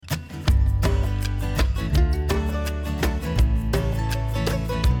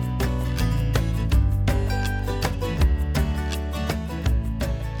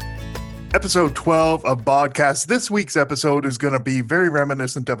episode 12 of Podcast. This week's episode is going to be very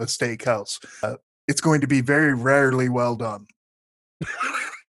reminiscent of a steakhouse. It's going to be very rarely well done.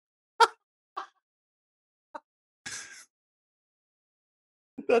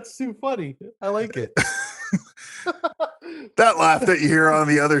 That's too funny. I like it. That laugh that you hear on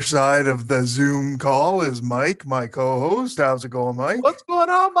the other side of the Zoom call is Mike, my co-host. How's it going, Mike? What's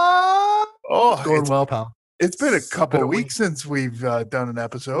going on, Mom? Oh, it's going well, pal. It's been a couple been a of weeks week. since we've done an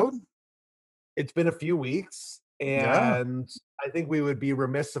episode. It's been a few weeks, and I think we would be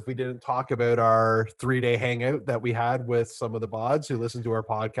remiss if we didn't talk about our 3-day hangout that we had with some of the bods who listen to our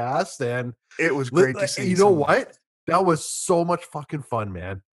podcast. And It was great to see. You know what? That was so much fucking fun,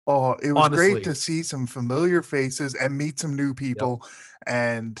 man. Oh, it was Honestly. great to see some familiar faces and meet some new people.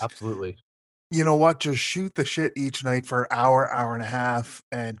 And Absolutely. you know what? Just shoot the shit each night for an hour, hour and a half,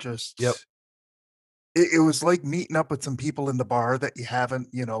 and just it was like meeting up with some people in the bar that you haven't,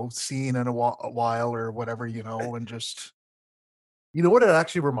 seen in a while or whatever, and just You know what it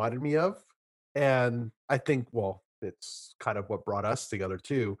actually reminded me of? And I think, well, it's kind of what brought us together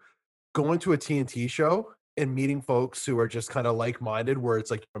too. Going to a TNT show and meeting folks who are just kind of like-minded, where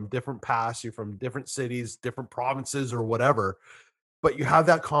it's like from different paths, you're from different cities, different provinces or whatever, but you have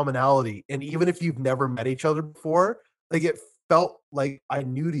that commonality. And even if you've never met each other before, like it felt like I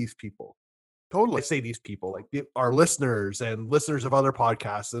knew these people. totally. I say these people, like our listeners and listeners of other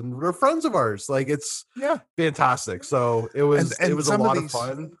podcasts, and they're friends of ours. Like it's fantastic. So it was And it was a lot of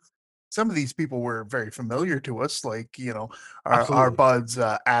fun. Some of these people were very familiar to us, like our Absolutely. buds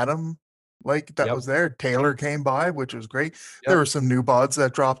Adam, like that was there. Taylor came by, which was great. There were some new buds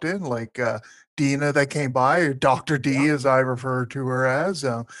that dropped in, like Dina that came by, or Dr. D as I refer to her as.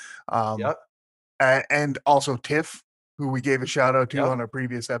 And also Tiff, who we gave a shout out to on a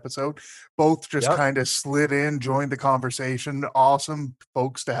previous episode. Both just kind of slid in, joined the conversation. Awesome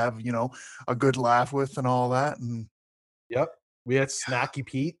folks to have, a good laugh with and all that. And we had Snacky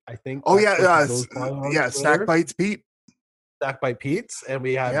Pete, I think. Oh Snack Bites Pete. Snack Bite Pete's, and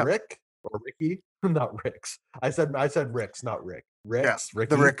we had Rick or Ricky, not Rick's. I said Rick's, not Rick. Rick's,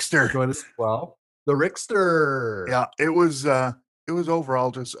 Ricky, the Rickster. Join us as well. The Rickster. Yeah, it was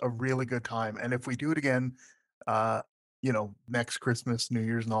overall just a really good time. And if we do it again, next Christmas, New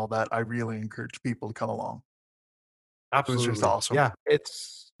Year's and all that, I really encourage people to come along. Absolutely. It was just awesome. Yeah,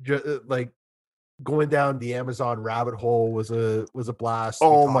 it's just like going down the Amazon rabbit hole was a blast.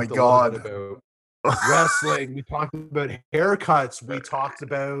 Oh my God. About wrestling, we talked about haircuts, we talked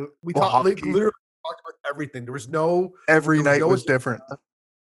about literally talked about everything. There was every night was different.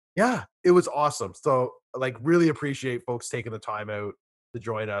 Yeah, it was awesome. So like really appreciate folks taking the time out to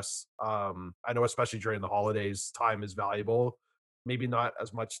join us. I know especially during the holidays, time is valuable. Maybe not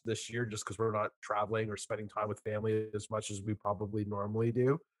as much this year just because we're not traveling or spending time with family as much as we probably normally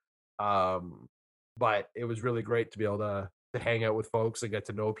do. But it was really great to be able to hang out with folks and get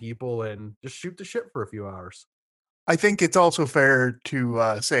to know people and just shoot the shit for a few hours. I think it's also fair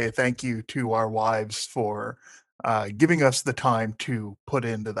to say a thank you to our wives for giving us the time to put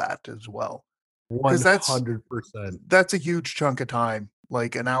into that as well. 100%. That's a huge chunk of time,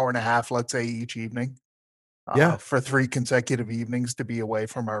 like an hour and a half, let's say, each evening. For 3 consecutive evenings to be away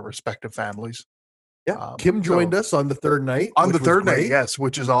from our respective families. Yeah, Kim joined us on the third night. On the third night, yes,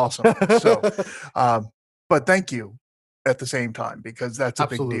 which is awesome. So, but thank you at the same time, because that's a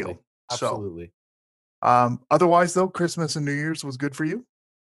big deal. Absolutely. So, otherwise, though, Christmas and New Year's was good for you?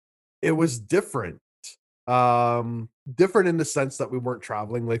 It was different. Different in the sense that we weren't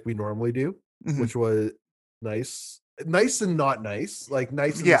traveling like we normally do, which was nice. Nice and not nice. Like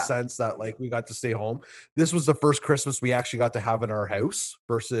nice in the sense that like we got to stay home. This was the first Christmas we actually got to have in our house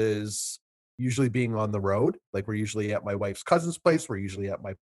versus usually being on the road. Like we're usually at my wife's cousin's place. We're usually at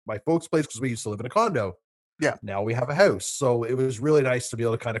my folks' place because we used to live in a condo. Yeah. Now we have a house. So it was really nice to be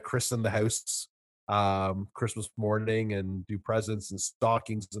able to kind of christen the house Christmas morning and do presents and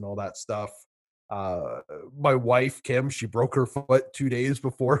stockings and all that stuff. My wife, Kim, she broke her foot 2 days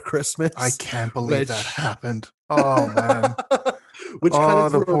before Christmas. I can't believe that happened. Oh, man.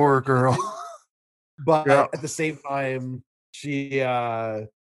 The poor girl. But at the same time,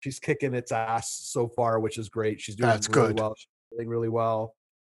 she's kicking its ass so far, which is great. She's doing really well. She's doing really well.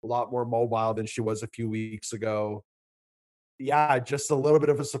 A lot more mobile than she was a few weeks ago. Yeah, just a little bit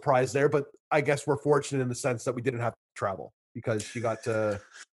of a surprise there, but I guess we're fortunate in the sense that we didn't have to travel because she got to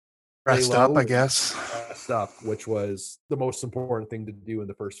rest up, I guess. Rest up, which was the most important thing to do in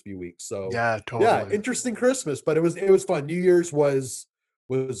the first few weeks. So yeah, totally. Yeah, interesting Christmas, but it was fun. New Year's was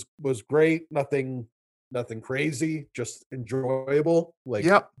great. Nothing crazy, just enjoyable. Like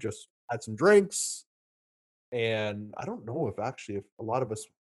just had some drinks. And I don't know if a lot of us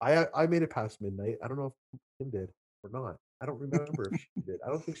I made it past midnight. I don't know if Kim did or not. I don't remember if she did. I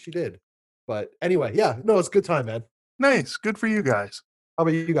don't think she did. But anyway, yeah, no, it's a good time, man. Nice, good for you guys. How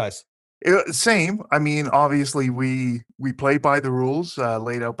about you guys? Same. I mean, obviously, we played by the rules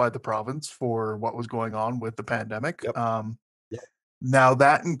laid out by the province for what was going on with the pandemic. Yep. Yep. Now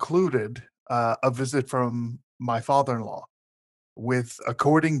that included a visit from my father-in-law. With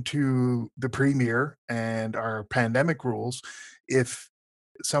according to the premier and our pandemic rules, if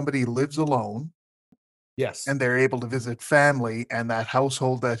somebody lives alone Yes. and they're able to visit family, and that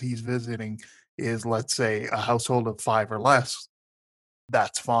household that he's visiting is, let's say, a household of 5 or less,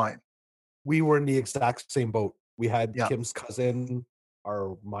 that's fine. We were in the exact same boat. We had Yeah. Kim's cousin,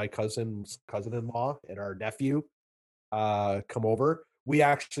 or my cousin's cousin-in-law, and our nephew come over. We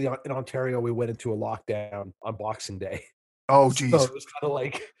actually in Ontario, we went into a lockdown on Boxing Day. Oh, So geez. it was kinda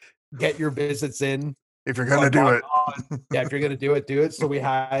like, get your visits in, If you're gonna do whatnot. it. Yeah, if you're gonna do it, do it. So we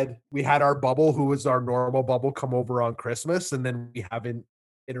had our bubble, who was our normal bubble, come over on Christmas, and then we haven't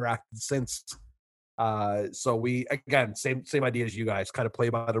interacted since. So we, again, same idea as you guys, kind of play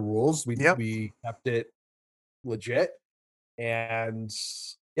by the rules. We Yep. we kept it legit, and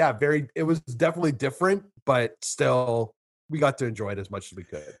yeah, it was definitely different, but still we got to enjoy it as much as we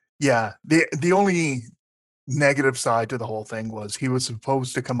could. Yeah. The only negative side to the whole thing was he was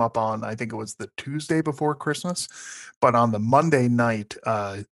supposed to come up on, I think it was the Tuesday before Christmas, but on the Monday night,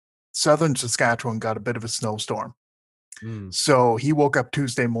 southern Saskatchewan got a bit of a snowstorm. Mm, So he woke up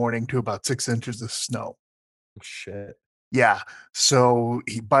Tuesday morning to about 6 inches of snow. shit. Yeah. So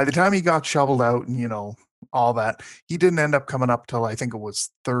by the time he got shoveled out and, all that, he didn't end up coming up till I think it was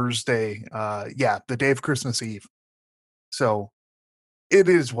Thursday. Yeah, the day of Christmas Eve. So it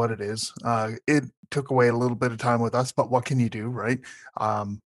is what it is. It took away a little bit of time with us, but what can you do, right?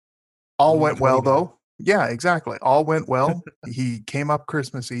 Um, all went 2020, well man. though. Yeah, exactly. All went well. He came up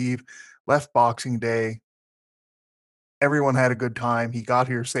Christmas Eve, left Boxing Day. Everyone had a good time. He got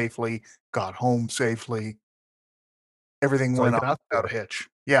here safely, got home safely. Everything That's all you went can off ask without for. a hitch.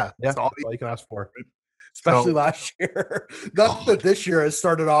 Yeah, Yeah, that's all that's all you can ask for, right? especially So, last year. Not that God, this year has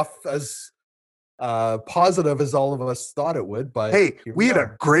started off as positive as all of us thought it would, but hey, here we we had a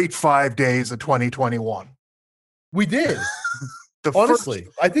are. great 5 days of 2021. We did. The first Honestly,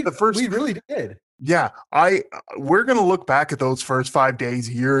 I the think first we really did. Yeah, we're gonna look back at those first 5 days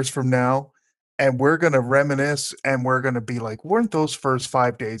years from now, and we're gonna reminisce, and we're gonna be like, "Weren't those first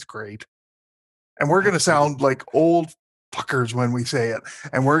 5 days great?" And we're gonna Absolutely. sound like old fuckers when we say it,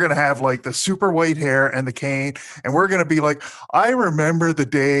 and we're gonna have, like, the super white hair and the cane, and we're gonna be like, "I remember the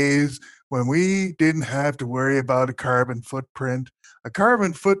days when we didn't have to worry about a carbon footprint. A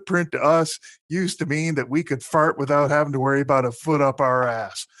carbon footprint to us used to mean that we could fart without having to worry about a foot up our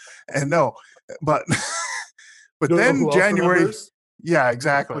ass." And no, but but You know then who else January. remembers? Yeah, The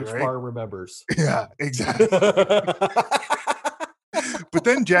exactly, French right? farm remembers. Yeah, exactly. But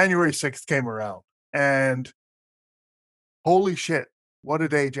then January 6th came around, and holy shit, what a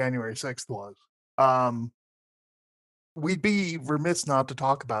day January 6th was. Um, we'd be remiss not to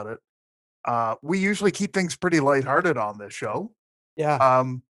talk about it. We usually keep things pretty lighthearted on this show, Yeah.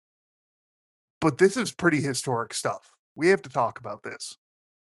 um, but this is pretty historic stuff. We have to talk about this.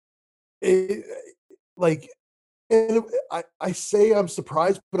 It, like, and I say I'm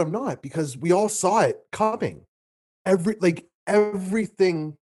surprised, but I'm not, because we all saw it coming.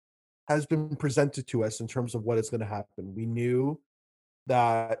 Everything has been presented to us in terms of what is going to happen. We knew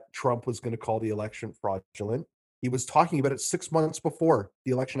that Trump was going to call the election fraudulent. He was talking about it 6 months before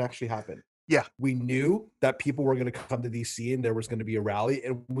the election actually happened. Yeah, We knew that people were going to come to DC and there was going to be a rally,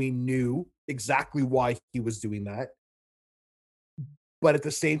 and we knew exactly why he was doing that. But at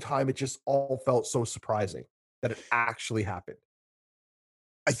the same time, it just all felt so surprising that it actually happened.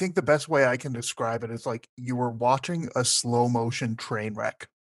 I think the best way I can describe it is like you were watching a slow motion train wreck.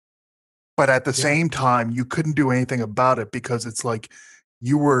 But at the Yeah. same time, you couldn't do anything about it because it's like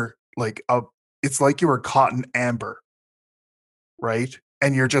you were like a it's like you were caught in amber, right?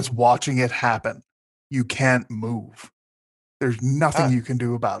 And you're just watching it happen. You can't move. There's nothing Yeah. you can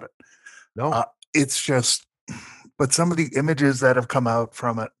do about it. No. Uh, it's just but some of the images that have come out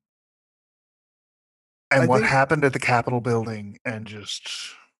from it and I what think happened at the Capitol building and just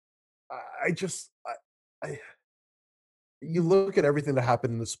I just I you look at everything that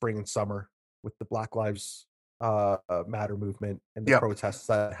happened in the spring and summer with the Black Lives Matter movement and the yep. protests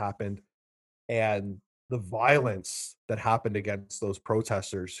that happened, and the violence that happened against those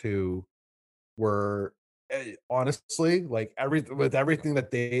protesters who were, honestly, like, with everything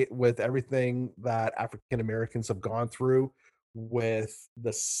that African Americans have gone through, with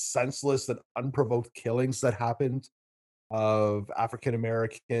the senseless and unprovoked killings that happened, of African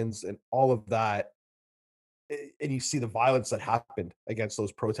Americans and all of that, and you see the violence that happened against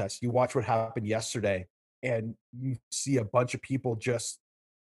those protests. You watch what happened yesterday, and you see a bunch of people just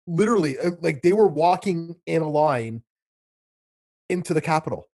literally like they were walking in a line into the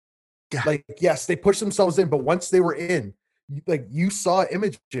Capitol. Yeah. Like, yes, they pushed themselves in, but once they were in, like you saw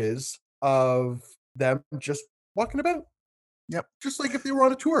images of them just walking about, Yep. just like if they were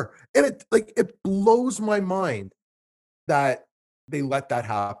on a tour. And it blows my mind that they let that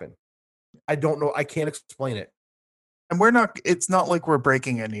happen. I don't know. I can't explain it. And it's not like we're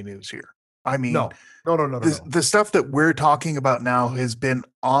breaking any news here. I mean, No, no, no, no, no, no. the stuff that we're talking about now has been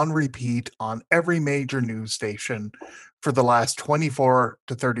on repeat on every major news station for the last 24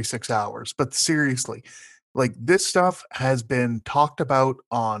 to 36 hours. But seriously, like this stuff has been talked about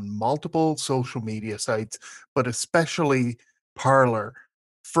on multiple social media sites, but especially Parlor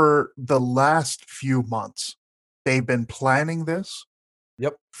for the last few months. They've been planning this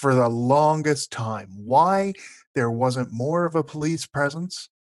Yep. for the longest time. Why there wasn't more of a police presence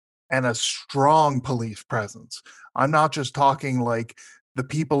and a strong police presence. I'm not just talking like the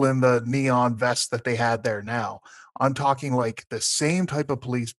people in the neon vests that they had there now. I'm talking like the same type of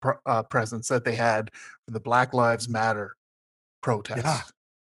police presence that they had for the Black Lives Matter Yeah. protests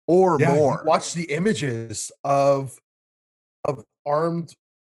or Yeah. You more. watch the images of armed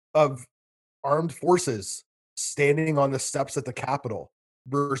of armed forces standing on the steps at the Capitol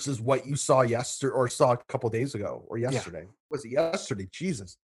versus what you saw yesterday or saw a couple days ago or Yeah. yesterday. Was it yesterday?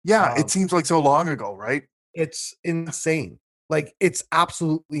 Jesus. Yeah, it Um, seems like so long ago, right? it's insane. Like it's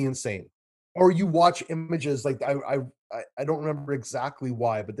absolutely insane. Or you watch images like I don't remember exactly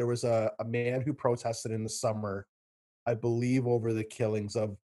why, but there was a man who protested in the summer, I believe, over the killings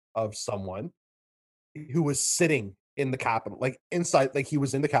of someone who was sitting in the Capitol, like inside, like he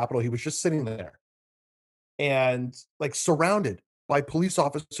was in the Capitol, he was just sitting there and like surrounded by police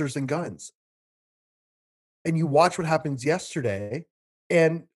officers and guns. And you watch what happens yesterday,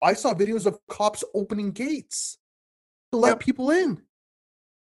 and I saw videos of cops opening gates to let Yep. people in.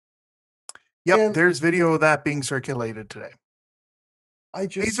 Yep, And there's video of that being circulated today. I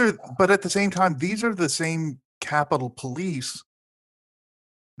These just are but at the same time, these are the same Capitol Police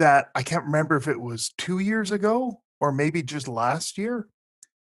that I can't remember if it was 2 years ago or maybe just last year,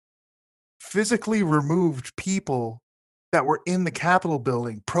 physically removed people that were in the Capitol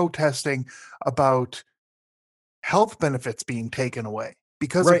building protesting about health benefits being taken away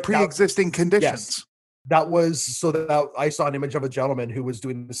because of right that pre-existing yes, conditions. that was so that I saw an image of a gentleman who was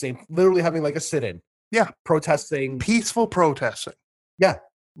doing the same, literally having like a sit-in, Yeah, protesting. peaceful protesting. Yeah,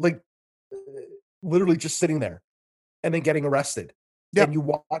 like uh, literally just sitting there and then getting arrested. And Yep. you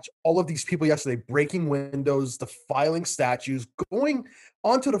watch all of these people yesterday breaking windows, defiling statues, going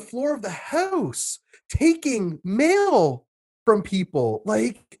onto the floor of the house, taking mail from people.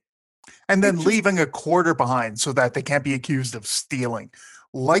 Like And it then just, leaving a quarter behind so that they can't be accused of stealing.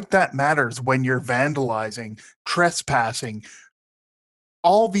 Like that matters when you're vandalizing, trespassing,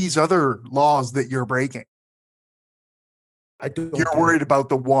 all these other laws that you're breaking. I don't You're get worried it. about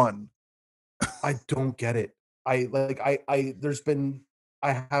the one. I don't get it. There's been,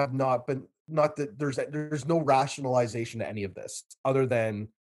 I have not been, not that there's no rationalization to any of this other than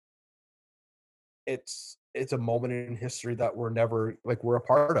it's a moment in history that we're never like we're a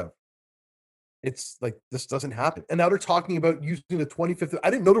part of. It's like this doesn't happen. And now they're talking about using the 25th.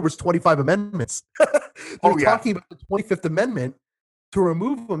 I didn't know there was 25 amendments. They're Oh yeah. talking about the 25th Amendment to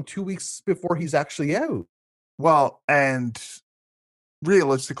remove him 2 weeks before he's actually out. Well, and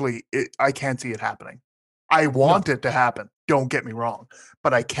realistically, I can't see it happening. I want No. it to happen. Don't get me wrong,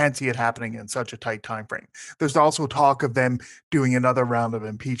 but I can't see it happening in such a tight time frame. There's also talk of them doing another round of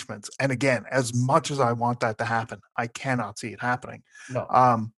impeachments, and again, as much as I want that to happen, I cannot see it happening. No.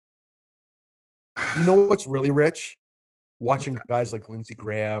 Um, You know what's really rich? Watching guys like Lindsey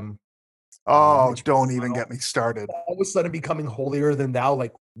Graham, oh, Mitch don't even McConnell, get me started. all of a sudden becoming holier than thou.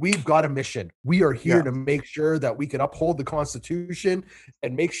 Like, we've got a mission. We are here Yeah, to make sure that we can uphold the Constitution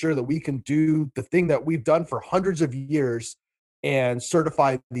and make sure that we can do the thing that we've done for hundreds of years and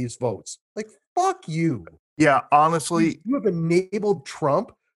certify these votes. Like, fuck you. yeah. You, Honestly, you have enabled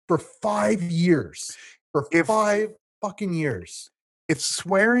Trump for 5 years. For if 5 fucking years.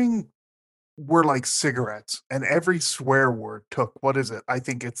 swearing were like cigarettes, and every swear word took what is it? I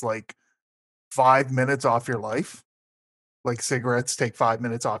think it's like 5 minutes off your life. Like cigarettes take 5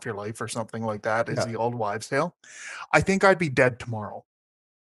 minutes off your life or something like that is Yeah. the old wives' tale. I think I'd be dead tomorrow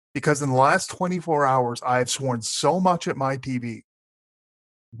because in the last 24 hours, I have sworn so much at my TV,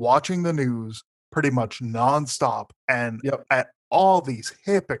 watching the news pretty much nonstop and Yep. at all these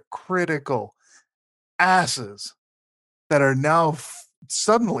hypocritical asses that are now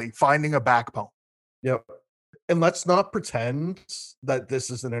suddenly finding a backbone. Yep. And let's not pretend that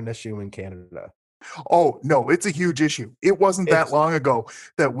this isn't an issue in Canada. Oh, no, it's a huge issue. It wasn't that It's long ago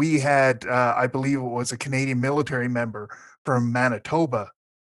that we had, I believe it was a Canadian military member from Manitoba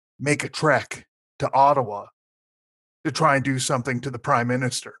make a trek to Ottawa to try and do something to the prime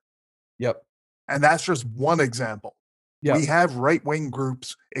minister. Yep. And that's just one example. We Yep. have right wing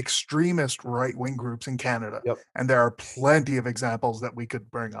groups, extremist right wing groups in Canada, Yep. and there are plenty of examples that we could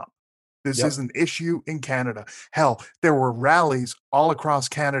bring up. This is Yep. an issue in Canada. Hell, there were rallies all across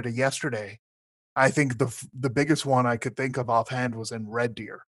Canada yesterday. I think the biggest one I could think of offhand was in Red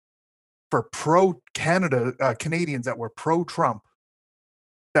Deer for pro Canada Canadians that were pro Trump,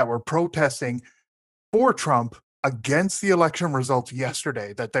 that were protesting for Trump against the election results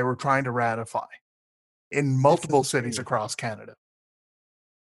yesterday that they were trying to ratify in multiple cities across Canada.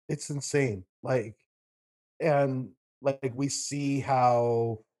 It's insane. Like, and like we see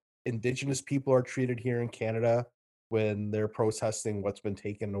how indigenous people are treated here in Canada when they're protesting what's been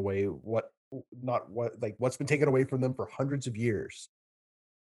taken away, what not what like what's been taken away from them for hundreds of years.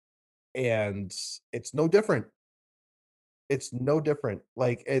 And it's no different. It's no different.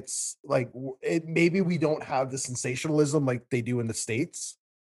 Like it's like it maybe we don't have the sensationalism like they do in the States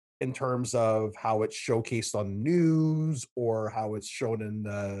in terms of how it's showcased on news or how it's shown in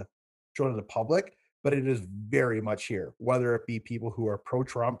the public, but it is very much here. Whether it be people who are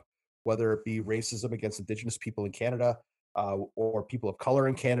pro-Trump, whether it be racism against Indigenous people in Canada, or people of color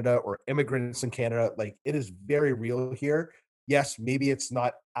in Canada, or immigrants in Canada, like it is very real here. Yes, maybe it's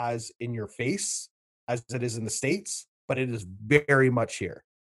not as in your face as it is in the States, but it is very much here.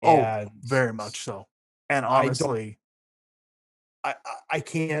 Oh, And very much so. And I don't, honestly, I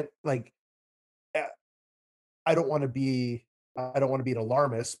can't like uh, I don't want to be I don't want to be an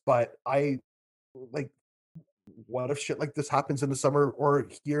alarmist, but I like what if shit like this happens in the summer or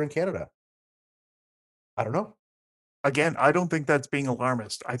here in Canada? I don't know. again, I don't think that's being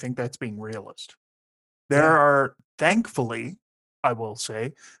alarmist. I think that's being realist. There Yeah. are, thankfully, I will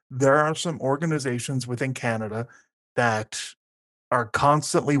say, there are some organizations within Canada that are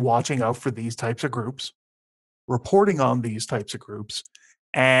constantly watching out for these types of groups, reporting on these types of groups,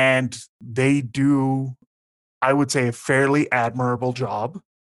 and they do, I would say, a fairly admirable job.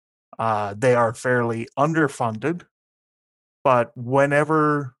 They are fairly underfunded, but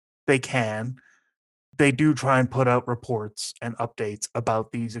whenever they can, they do try and put out reports and updates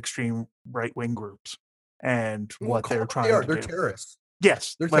about these extreme right wing groups and what Call they're them what they trying are. to They're do. terrorists.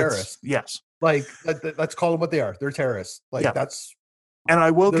 Yes, They're terrorists. yes. Like let's call them what they are. They're terrorists. Like Yeah. that's And I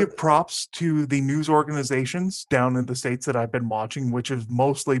will they're give props to the news organizations down in the States that I've been watching, which have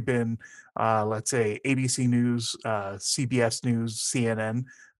mostly been, let's say, ABC News, CBS News, CNN.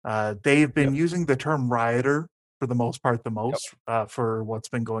 They've been yep, using the term rioter for the most part, the yep, most for what's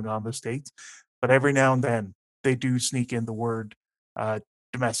been going on in the States. But every now and then they do sneak in the word uh,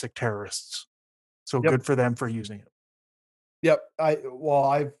 domestic terrorists. So yep, good for them for using it. yep.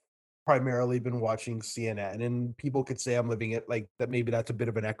 I've primarily been watching CNN, and people could say I'm living it like that. Maybe that's a bit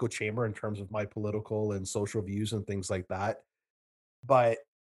of an echo chamber in terms of my political and social views and things like that. But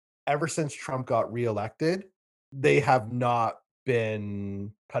ever since Trump got reelected, they have not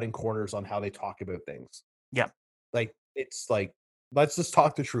been cutting corners on how they talk about things. Yeah. Like, it's like, let's just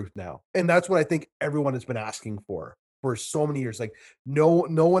talk the truth now. And that's what I think everyone has been asking for so many years. Like, no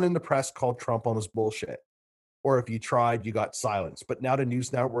one in the press called Trump on his bullshit. Or if you tried, you got silenced. But now the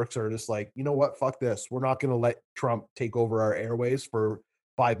news networks are just like, you know what? Fuck this. We're not going to let Trump take over our airways for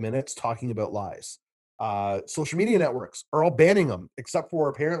 5 minutes talking about lies. Social media networks are all banning him, except for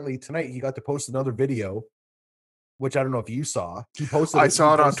apparently tonight he got to post another video, which I don't know if you saw. He posted I it. He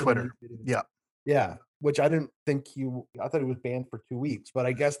saw it on posted a new Twitter. video. Yeah. Yeah, which I didn't think he. I thought he was banned for 2 weeks, but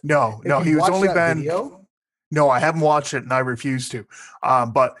I guess No, if no, you he was watch only that banned. video, No, I haven't watched it and I refuse to.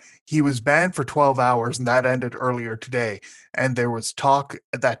 But he was banned for 12 hours and that ended earlier today. And there was talk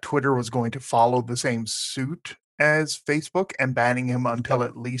that Twitter was going to follow the same suit as Facebook and banning him until yep,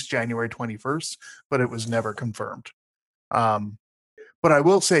 at least January 21st, but it was never confirmed. Um, but I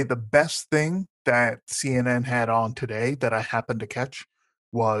will say the best thing that CNN had on today that I happened to catch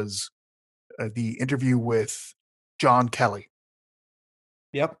was the interview with John Kelly,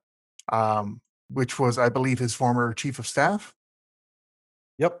 yep, um, which was, I believe, his former chief of staff.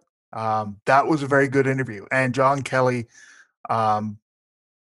 yep, That was a very good interview. And John Kelly, um,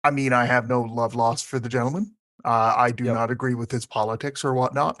 I mean, I have no love lost for the gentleman. I do yep, not agree with his politics or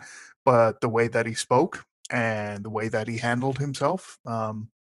whatnot, but the way that he spoke and the way that he handled himself,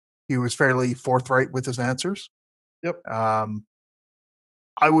 he was fairly forthright with his answers. yep. Um,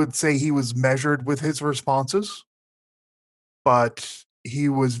 I would say he was measured with his responses. but he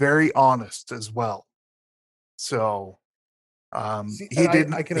was very honest as well. So See, and he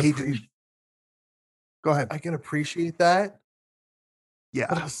didn't. I can He didn't. appreciate Go ahead. I can appreciate that,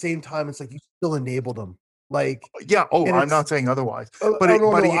 but at Yeah, the same time, it's like you still enabled him. Like, yeah. Oh, and I'm it's not saying otherwise, oh no,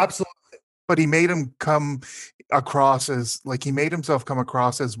 no, absolutely. but he made him come across as like he made himself come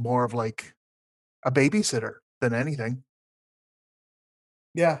across as more of like a babysitter than anything.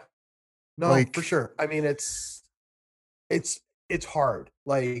 Yeah, no, for Like sure. I mean, it's it's hard.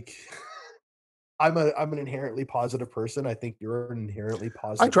 Like I'm an inherently positive person. I think you're an inherently I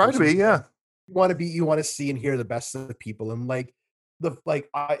positive try to person. be, yeah, You want to see and hear the best of the people. And like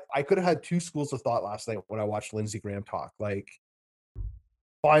I could have had two schools of thought last night when I watched Lindsey Graham talk. Like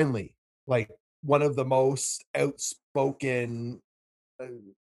finally, like one of the most outspoken uh,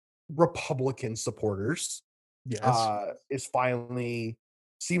 Republican supporters yes, is finally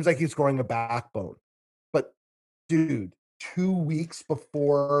seems like he's growing a backbone. But dude, 2 weeks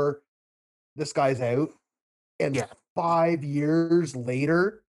before this guy's out, and yeah, 5 years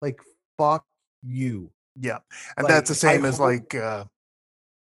later, like fuck you. yeah, and that's the Like I same as hope like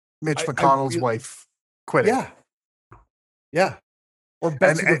Mitch I McConnell's really wife quitting, yeah, yeah. Or and,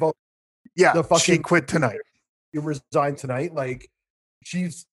 Betsy DeVos, yeah, the she fucking quit tonight. you resign tonight. Like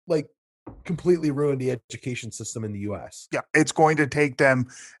she's like completely ruined the education system in the US. Yeah, it's going to take them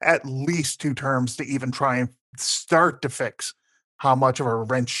at least 2 terms to even try and start to fix how much of a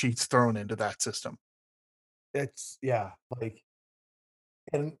wrench she's thrown into that system. It's yeah, like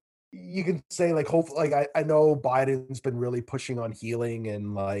and you can say like hopefully like I know Biden's been really pushing on healing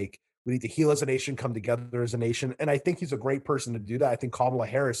and like we need to heal as a nation, come together as a nation. And I think he's a great person to do that. I think Kamala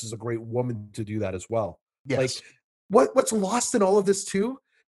Harris is a great woman to do that as well. Like Yes. what's lost in all of this too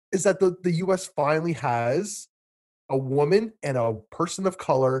is that the US finally has a woman and a person of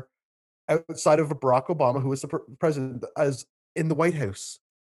color outside of Barack Obama, who was the president, as in the White House.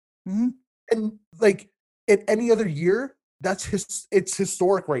 Mhm. And like in any other year, it's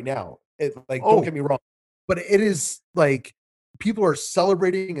historic right now. It like don't Oh, get me wrong, but it is like people are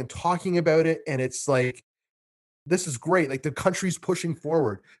celebrating and talking about it, and it's like this is great. Like the country's pushing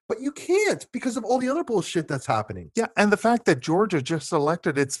forward, but you can't because of all the other bullshit that's happening. yeah, and the fact that Georgia just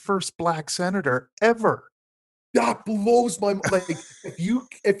elected its first black senator ever. That blows my like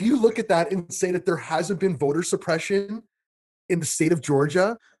if you look at that and say that there hasn't been voter suppression in the state of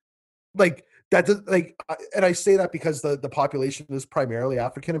Georgia, like that does like and I say that because the population is primarily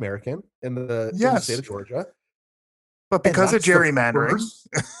African American in the state Yes, of Georgia, but and because of that's the gerrymandering, first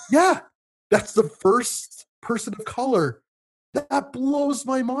yeah, that's the first person of color. That blows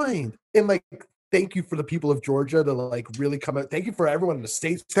my mind. And like thank you for the people of Georgia to like really come out. Thank you for everyone in the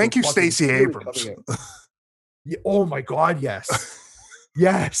states for thank you, fucking Stacey really Abrams. coming out. Yeah, oh my god, yes.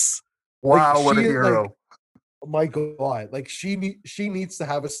 Yes. Like Wow, what a she is like hero. oh my god, like she needs to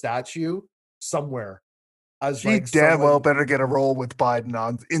have a statue somewhere as She like damn well someone. better get a role with Biden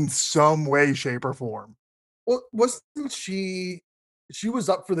on in some way, shape, or form. Well, wasn't she was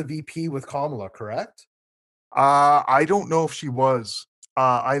up for the VP with Kamala, correct? I don't know if she was.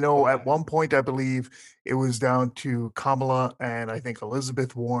 I know at Okay. one point, I believe it was down to Kamala and I think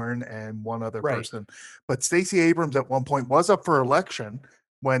Elizabeth Warren and one other Right. person. But Stacey Abrams at one point was up for election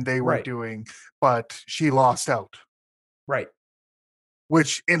when they were Right. doing, but she lost out, Right.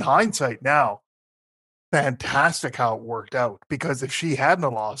 which in hindsight now, fantastic how it worked out. Because if she hadn't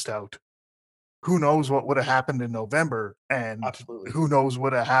have lost out, who knows what would have happened in November and Absolutely. who knows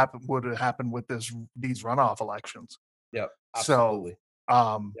what have happened with these runoff elections. Yep. So, Absolutely.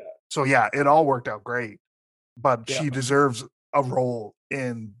 um, Yeah. so yeah, it all worked out great, but Yeah. she deserves a role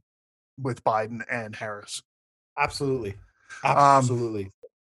in with Biden and Harris. Absolutely. Um, Absolutely.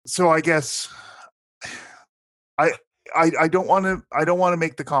 so I guess I I don't want to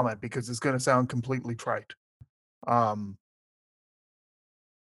make the comment because it's going to sound completely trite. Um,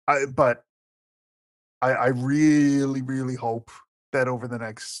 but I really hope that over the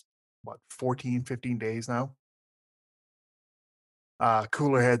next what 14, 15 days now,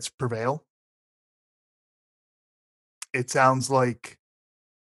 cooler heads prevail. It sounds like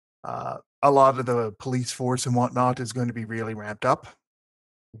a lot of the police force and whatnot is going to be really ramped up.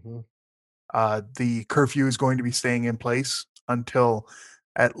 Mhm. The curfew is going to be staying in place until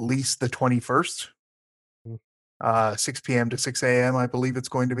at least the 21st, Mhm. 6 p.m. to 6 a.m., I believe it's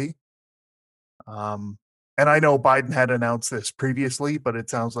going to be. Um, and I know Biden had announced this previously, but it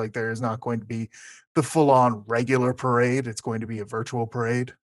sounds like there is not going to be the full on regular parade. It's going to be a virtual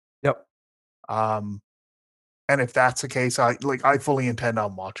parade. Yep. Um, and if that's the case, I fully intend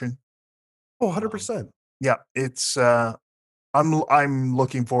on watching. Oh, Um, 100%. yeah, it's I'm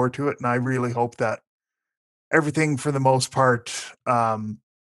looking forward to it, and I really hope that everything for the most part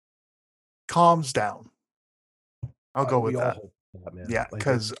calms down. I'll go with We all that. hope that, man. Yeah, Like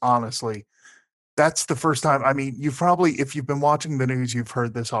because honestly, that's the first time. I mean, you've probably, if you've been watching the news, you've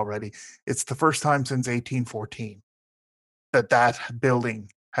heard this already. It's the first time since 1814 that that building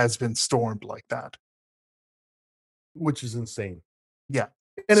has been stormed like that. which is insane. Yeah.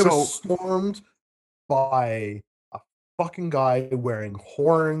 And it was So stormed by a fucking guy wearing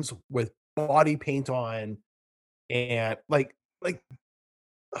horns with body paint on, and like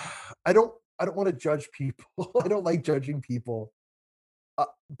I don't want to judge people. I don't like judging people.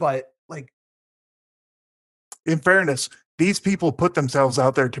 But like, in fairness, these people put themselves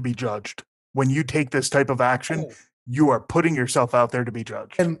out there to be judged. When you take this type of action, oh, you are putting yourself out there to be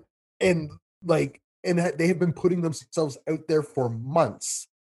judged. and like, and they have been putting themselves out there for months.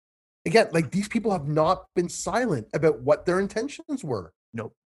 Again, like these people have not been silent about what their intentions were.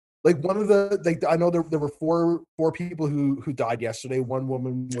 Nope. Like one of the like I know there were four people who died yesterday. One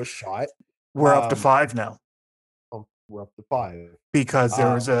woman was shot. We're up to 5 now. Oh, we're up to 5 because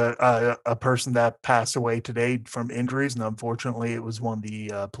there was a person that passed away today from injuries, and unfortunately, it was one of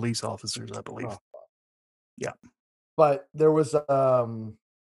the police officers, I believe. Oh. Yeah, but there was a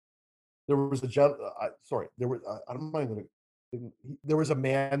sorry, there was I'm not even gonna, there was a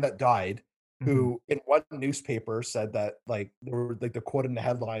man that died who in one newspaper said that like there were like the quote in the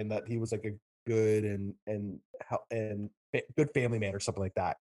headline that he was like a good and good family man or something like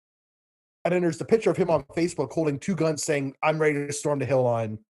that. And then there's the picture of him on Facebook holding 2 guns saying, "I'm ready to storm the hill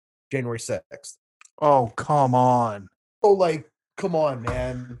on January 6th." Oh, come on. So like, come on,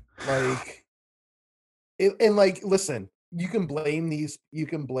 man. Like, and like, listen, you can blame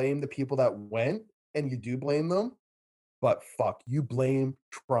the people that went, and you do blame them, but fuck, you blame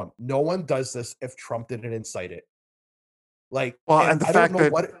Trump. No one does this if Trump didn't incite it. Like, Well, and and the I don't fact know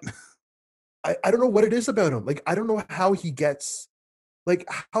that what I don't know what it is about him. Like, I don't know how he gets like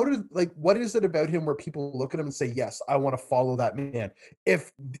how did like what is it about him where people look at him and say, "Yes, I want to follow that man."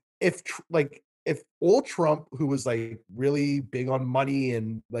 If if old Trump, who was like really big on money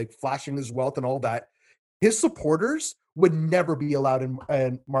and like flashing his wealth and all that, his supporters would never be allowed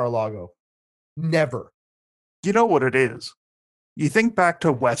in Mar-a-Lago. Never. you know what it is. You think back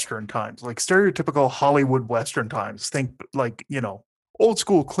to Western times, like stereotypical Hollywood Western times. Think like, old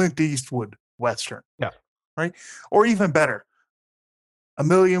school Clint Eastwood Western, Yeah. right? Or even better, A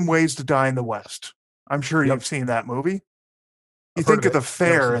Million Ways to Die in the West. I'm sure Yep. you've seen that movie. You I've heard think of of it. the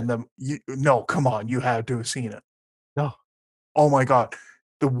Never fair seen and it. no, come on, you have to have seen it. No. Oh my God.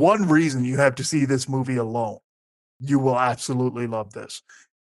 The one reason you have to see this movie alone, you will absolutely love this.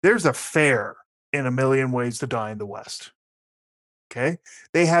 There's a fair in A Million Ways to Die in the West. Okay.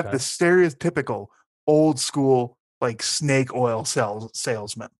 They have the Okay. stereotypical old school, like snake oil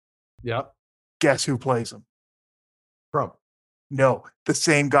salesman. Yep. Guess who plays him? Trump. No, the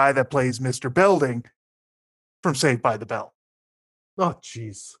same guy that plays Mr. Belding from Saved by the Bell. Oh,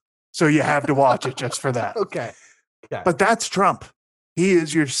 jeez. So you have to watch it just for that. Okay. Yeah. But that's Trump. He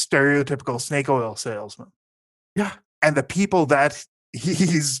is your stereotypical snake oil salesman. Yeah. And the people that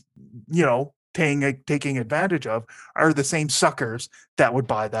he's, taking advantage of are the same suckers that would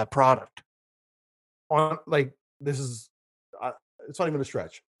buy that product. On like this is it's not even a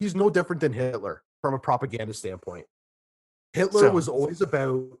stretch. He's no different than Hitler from a propaganda standpoint. Hitler So, was always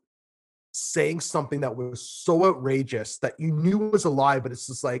about saying something that was so outrageous that you knew was a lie, but it's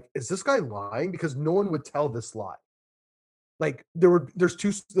just like, is this guy lying? Because no one would tell this lie. Like there's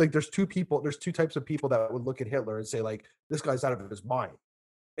two types of people that would look at Hitler and say like, this guy's out of his mind,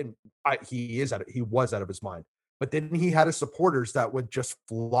 and he was out of his mind. But then he had his supporters that would just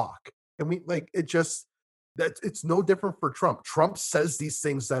flock, and we like it just that it's no different for Trump. Trump says these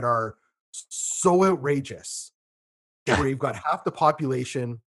things that are so outrageous, where you've got half the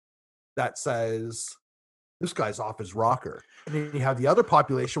population that says this guy's off his rocker, and then you have the other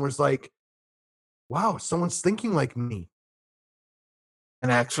population where it's like, wow, someone's thinking like me.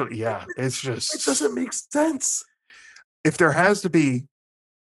 and actually, yeah, it's It just, doesn't make sense. if there has to be,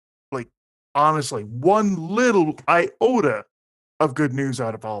 like, honestly, one little iota of good news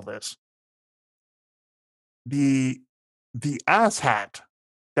out of all this, the asshat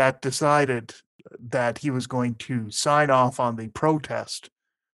that decided that he was going to sign off on the protest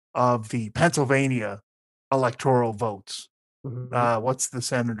of the Pennsylvania electoral votes. What's the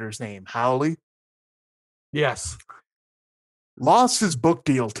senator's name? Hawley? Yes. Lost his book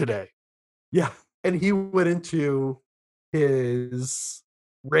deal today. Yeah. And he went into his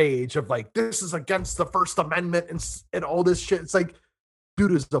rage of like, this is against the First Amendment and all this shit. It's like,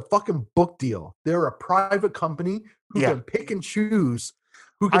 dude, it's a fucking book deal. They're a private company who can pick and choose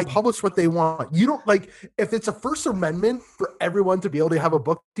who can I publish what they want. You don't like if it's a First Amendment for everyone to be able to have a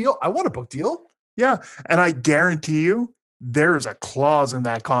book deal. I want a book deal. Yeah, and I guarantee you there's a clause in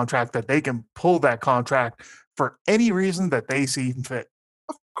that contract that they can pull that contract for any reason that they see fit.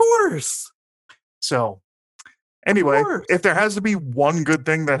 Of course. So, Of anyway, course. if there has to be one good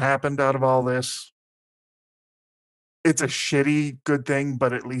thing that happened out of all this, it's a shitty good thing,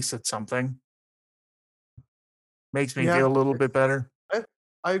 but at least it's something. Makes me Yeah. feel a little bit better.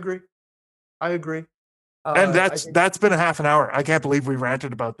 I agree. I agree. And I think that's been a half an hour. I can't believe we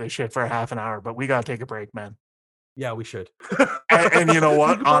ranted about this shit for a half an hour, but we gotta take a break, man. yeah, we should. And you know We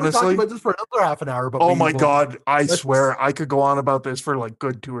what? could probably talk Honestly, about this for another half an hour, but oh we my will god, I let's swear I could go on about this for like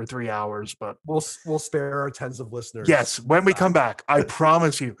good 2 or 3 hours, but we'll spare our tens of listeners. yes, when we come back, I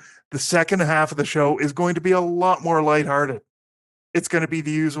promise you, the second half of the show is going to be a lot more lighthearted. It's going to be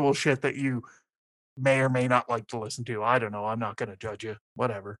the usual shit that you may or may not like to listen to. I don't know. I'm not going to judge you.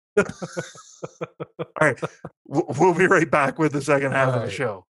 Whatever. All right. We'll be right back with the second half of the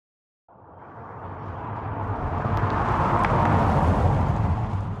show.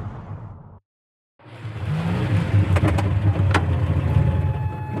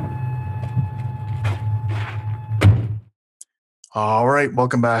 All right,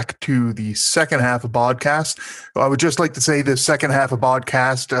 welcome back to the second half of podcast. I would just like to say the second half of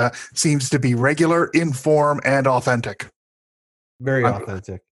podcast seems to be regular, in form, and authentic. Very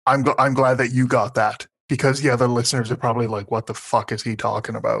authentic. I'm glad that you got that, because the other listeners are probably like, "What the fuck is he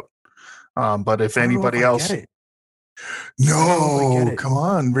talking about?" But if anybody else, get it. no, come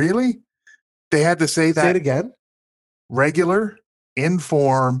on, really? They had to say that. Say it again. Regular, in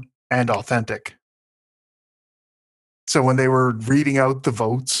form, and authentic. So when they were reading out the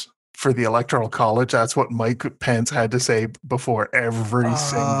votes for the Electoral College, that's what Mike Pence had to say before every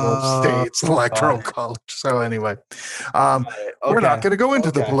single state's Electoral College. So anyway, we're not going to go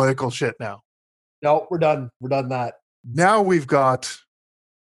into the political shit now. No, we're done. We're done that. Now we've got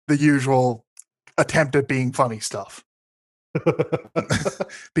the usual attempt at being funny stuff.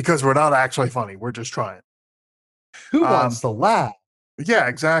 Because we're not actually funny. We're just trying. Who wants to laugh? Yeah,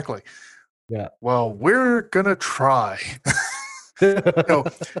 exactly. Yeah. Well, we're going to try.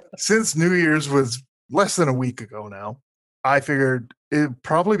 Since New Year's was less than a week ago now, I figured it'd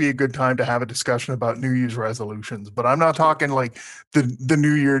probably be a good time to have a discussion about New Year's resolutions. But I'm not talking like the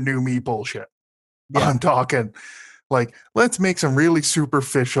New Year, new me bullshit. Yeah. I'm talking like, let's make some really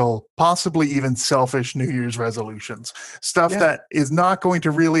superficial, possibly even selfish New Year's resolutions. Stuff that is not going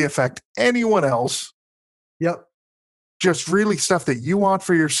to really affect anyone else. Yep. Just really stuff that you want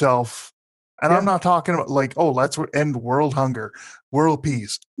for yourself. And I'm not talking about like, oh, let's end world hunger, world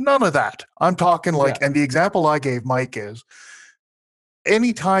peace. None of that. I'm talking like, and the example I gave Mike is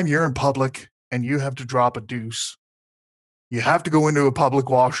anytime you're in public and you have to drop a deuce, you have to go into a public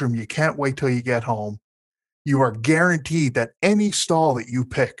washroom. You can't wait till you get home. You are guaranteed that any stall that you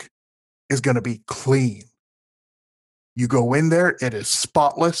pick is going to be clean. You go in there, it is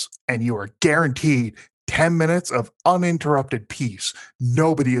spotless, and you are guaranteed 10 minutes of uninterrupted peace.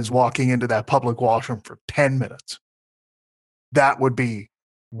 Nobody is walking into that public washroom for 10 minutes. That would be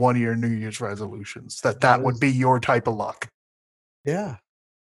one of your New Year's resolutions. That would be your type of luck. Yeah.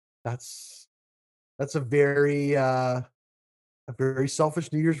 That's a very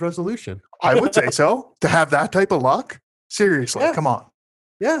selfish New Year's resolution. I would say so. To have that type of luck? Seriously, come on.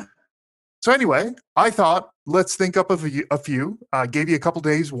 Yeah. So anyway, I thought let's think up of a few. Gave you a couple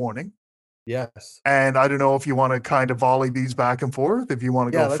days warning. Yes. And I don't know if you want to kind of volley these back and forth, if you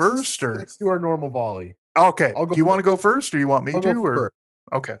want to go first, or let's do our normal volley. Okay. Do you want to go first, or you want me to? Or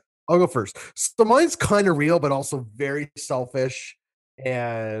okay. I'll go first. So mine's kind of real, but also very selfish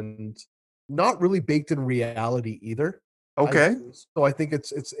and not really baked in reality either. Okay. So I think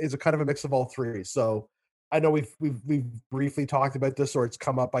it's a kind of a mix of all three. So I know we've briefly talked about this, or it's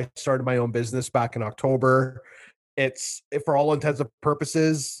come up. I started my own business back in October. It's, for all intents and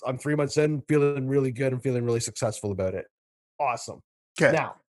purposes, I'm 3 months in, feeling really good and feeling really successful about it. Awesome. Okay.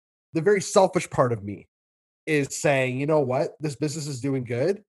 Now, the very selfish part of me is saying, you know what? This business is doing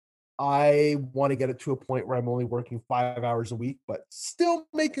good. I want to get it to a point where I'm only working 5 hours a week, but still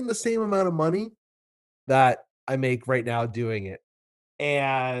making the same amount of money that I make right now doing it.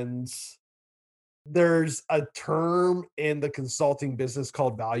 And there's a term in the consulting business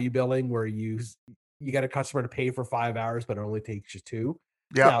called value billing, where you get a customer to pay for 5 hours, but it only takes you 2.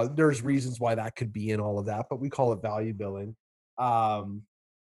 Yeah. Now, there's reasons why that could be in all of that, but we call it value billing. The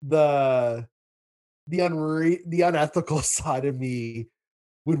unethical side of me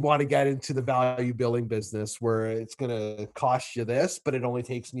would want to get into the value billing business, where it's going to cost you this, but it only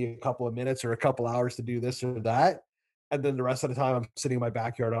takes me a couple of minutes or a couple hours to do this or that. and then the rest of the time I'm sitting in my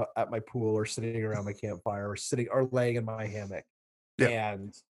backyard at my pool or sitting around my campfire or sitting or laying in my hammock Yeah.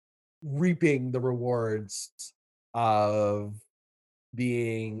 and reaping the rewards of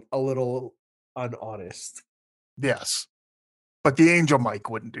being a little unhonest. Yes. But the Angel Mike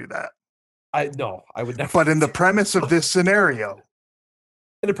wouldn't do that. I would never. But in the premise of this scenario,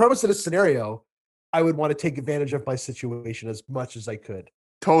 In the premise of this scenario, I would want to take advantage of my situation as much as I could.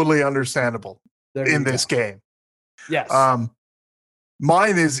 totally understandable There in you this go. game. Yes.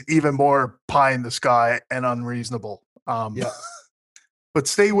 Mine is even more pie in the sky and unreasonable. Yeah. But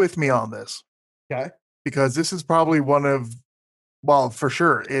stay with me on this. Okay. Because this is probably one of, well, for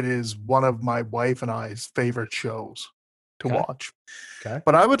sure, it is one of my wife and I's favorite shows to Okay. watch. Okay.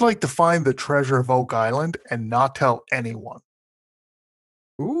 But I would like to find the treasure of Oak Island and not tell anyone.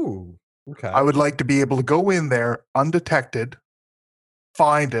 Ooh. Okay. I would like to be able to go in there undetected,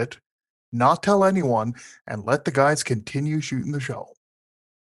 find it, not tell anyone, and let the guys continue shooting the show.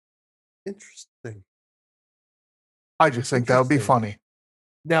 Interesting. I just think that would be Interesting. funny.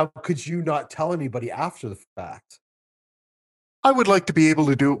 Now, could you not tell anybody after the fact? I would like to be able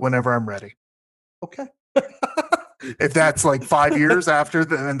to do it whenever I'm ready. Okay. If that's like 5 years after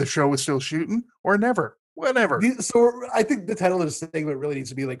and the show is still shooting, or never, whenever. So I think the title of the segment really needs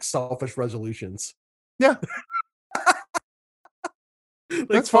to be like selfish resolutions. Yeah. Like,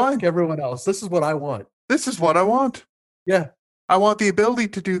 That's fuck fine. everyone else. This is what I want. This is what I want. Yeah. I want the ability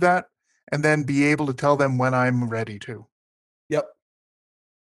to do that and then be able to tell them when I'm ready to. Yep.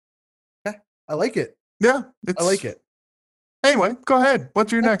 Yeah. I like it. Yeah. I like it. Anyway, go ahead.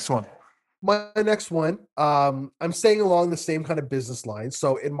 What's your next one? My next one, I'm staying along the same kind of business line.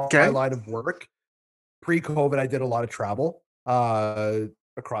 So in my line of work, pre-COVID, I did a lot of travel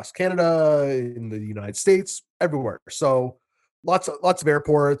across Canada, in the United States, everywhere. So lots of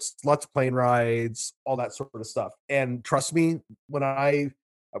airports, lots of plane rides, all that sort of stuff. And trust me, when I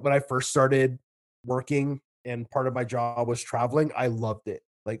first started working and part of my job was traveling, I loved it.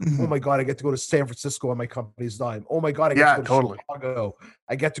 Like, oh my God, I get to go to San Francisco on my company's dime. Oh my God, I get to go to Chicago.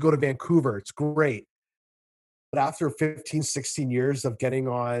 I get to go to Vancouver. It's great. But after 15, 16 years of getting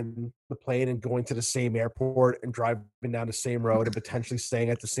on the plane and going to the same airport and driving down the same road and potentially staying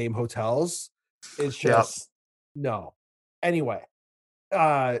at the same hotels, it's just no. Anyway,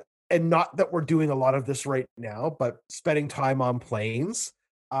 and not that we're doing a lot of this right now, but spending time on planes,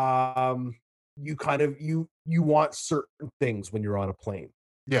 you kind of you want certain things when you're on a plane.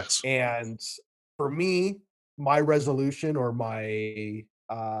 Yes. And for me, my resolution or my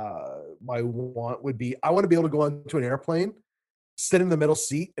want would be I want to be able to go onto an airplane, sit in the middle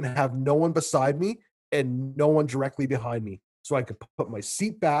seat, and have no one beside me and no one directly behind me. So I could put my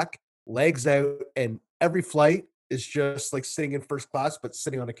seat back, legs out, and every flight is just like sitting in first class, but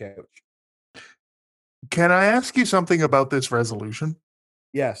sitting on a couch. Can I ask you something about this resolution?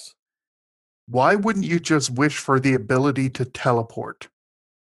 Yes. Why wouldn't you just wish for the ability to teleport?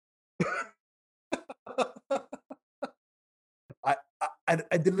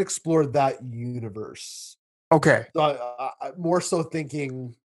 I didn't explore that universe. Okay. So I more so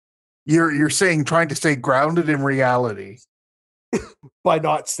thinking you're saying trying to stay grounded in reality by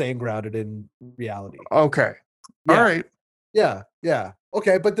not staying grounded in reality. Okay. Yeah. All right. Yeah. Yeah.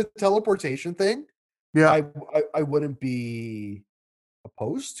 Okay, but the teleportation thing, Yeah. I wouldn't be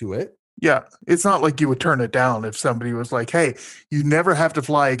opposed to it. Yeah. It's not like you would turn it down if somebody was like, "Hey, you never have to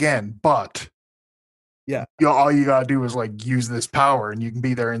fly again, but yeah, all you gotta do is like use this power and you can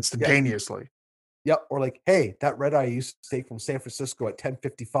be there instantaneously." Yep. Or like, hey, that red eye used to take from San Francisco at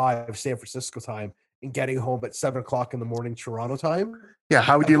 10:55 San Francisco time and getting home at 7:00 in the morning Toronto time. Yeah.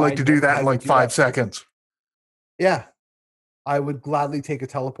 How would you like to do that in like 5 seconds? Yeah. I would gladly take a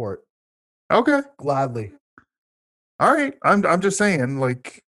teleport. Okay. Gladly. All right. I'm just saying,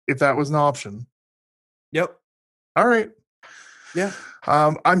 like, if that was an option. Yep. All right. Yeah.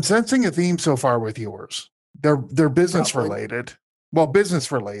 I'm sensing a theme so far with yours. They're business related. Well,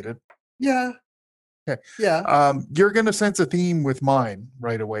 business related. Yeah. Okay. Yeah. You're gonna sense a theme with mine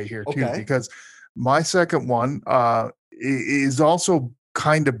right away here too, because my second one is also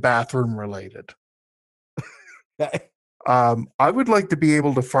kind of bathroom related. I would like to be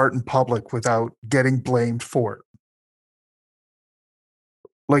able to fart in public without getting blamed for it.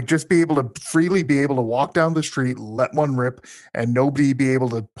 Like, just be able to freely be able to walk down the street, let one rip, and nobody be able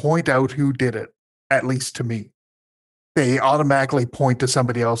to point out who did it, at least to me. They automatically point to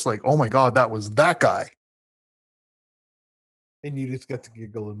somebody else like, oh my God, that was that guy. And you just get to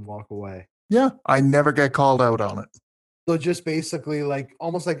giggle and walk away. Yeah, I never get called out on it. So just basically like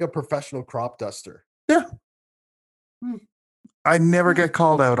almost like a professional crop duster. Yeah. I never get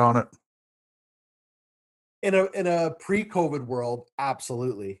called out on it. In a pre-COVID world,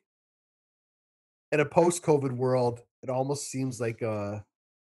 absolutely. In a post-COVID world, it almost seems like I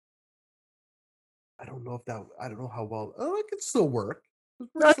don't know how well it could still work.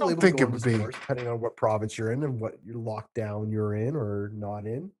 We're I still don't able to think go it into would be. stores depending on what province you're in and what your lockdown you're in or not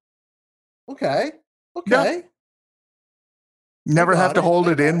in. Okay. Yeah. Okay. I Never have got to it. hold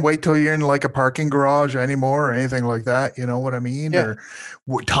I it got in, it. wait till you're in like a parking garage anymore or anything like that. You know what I mean? Yeah.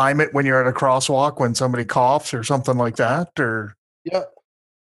 Or time it when you're at a crosswalk when somebody coughs or something like that. Or Yeah.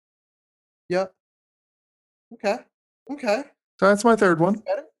 Yeah. Okay. Okay. so that's my third one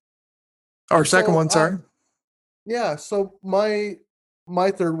Got it. or second So, one. Sorry. yeah, so my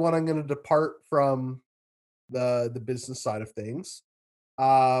third one, I'm gonna depart from the business side of things.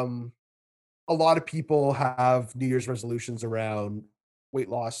 Um, a lot of people have New Year's resolutions around weight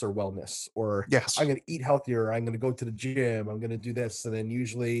loss or wellness, or I'm Yes. gonna eat healthier, I'm gonna go to the gym, I'm gonna do this, and then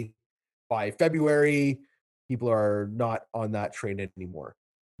usually by February, people are not on that train anymore.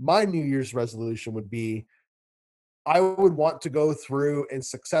 My New Year's resolution would be I would want to go through and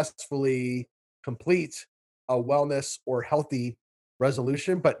successfully complete a wellness or healthy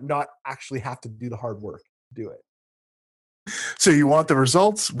resolution, but not actually have to do the hard work to do it. So you want the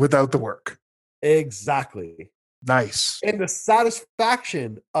results without the work. Exactly. Nice. And the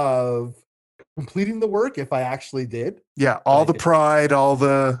satisfaction of completing the work, if I actually did, Yeah. but All I the did pride, all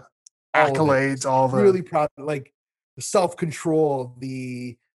the all of it. accolades, all the, Really proud, like the self-control,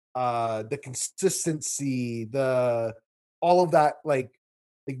 the consistency, the all of that, like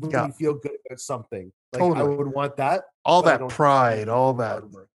when yeah, you feel good about something. Like I totally. would want that, All but I that don't have to pride, all do the that.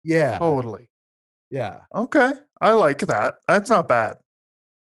 hard work. Yeah. Totally. Yeah. Okay. I like that. That's not bad.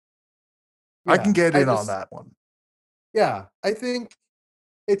 I can Yeah. get I in on just that one. yeah, I think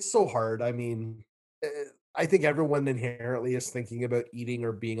it's so hard. I mean, I think everyone inherently is thinking about eating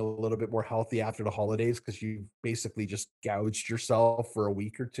or being a little bit more healthy after the holidays because you've basically just gouged yourself for a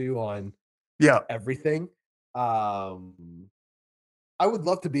week or two on Yeah. everything. Um, I would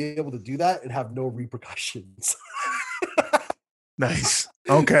love to be able to do that and have no repercussions. Nice.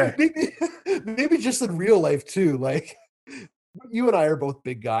 Okay. Maybe just in real life too. Like you and I are both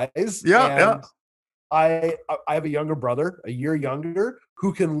big guys, Yeah. Yeah. and I have a younger brother, a year younger,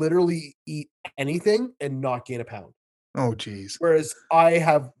 who can literally eat anything and not gain a pound. Oh, geez. Whereas I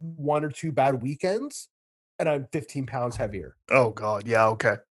have one or two bad weekends and I'm 15 pounds heavier. Oh, God. Yeah.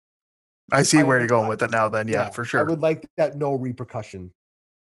 Okay. I see I where you're would going with it now then. Yeah, yeah, for I sure. would like that no repercussion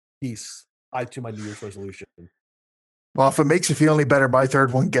piece tied to my New Year's resolution. Well, if it makes you feel any better, my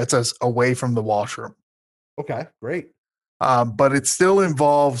third one gets us away from the washroom. Okay, great. But it still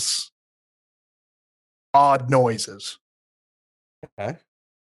involves odd noises. Okay.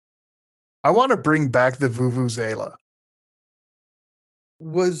 I want to bring back the Vuvuzela.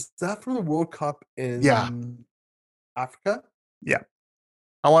 Was that from the World Cup Yeah. in Africa? Yeah.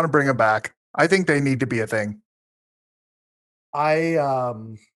 I want to bring it back. I think they need to be a thing. I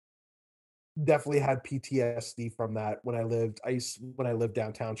definitely had PTSD from that when when I lived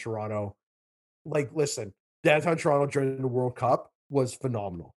downtown Toronto. Like, listen, downtown Toronto during the World Cup was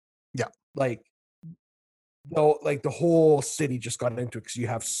phenomenal. Yeah. Like, though, like the whole city just got into it because you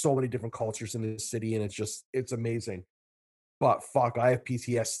have so many different cultures in this city, and it's amazing. But fuck, I have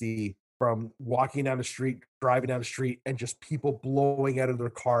PTSD from walking down the street, driving down the street, and just people blowing out of their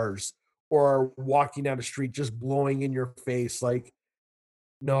cars, or walking down the street just blowing in your face. Like,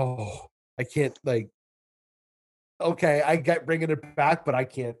 no, I can't. Like, okay, I get bringing it back, but I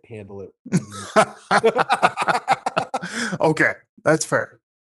can't handle it anymore. Okay. That's fair.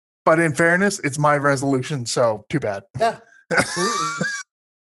 But in fairness, it's my resolution. So too bad. Yeah, absolutely,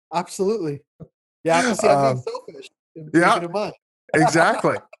 absolutely. Yeah, see, I'm being um, selfish and yeah, making it mine.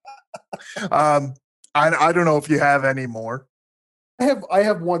 exactly. Um, I don't know if you have any more. I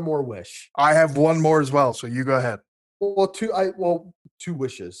have one more wish. I have one more as well. So you go ahead. Two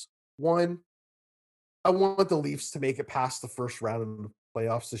wishes. One, I want the Leafs to make it past the first round of the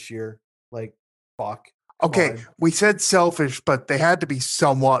playoffs this year. Like, fuck. Come Okay. on. We said selfish, but they had to be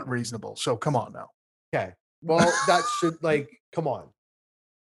somewhat reasonable. So come on now. Okay. Well, that should like come on.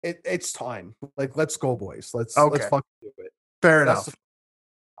 It's time. Like, let's go, boys. Let's Okay. fucking do it. Fair That's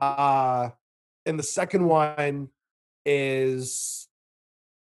enough. and the second one is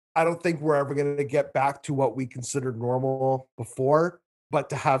I don't think we're ever gonna get back to what we considered normal before, but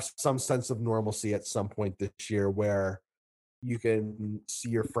to have some sense of normalcy at some point this year where you can see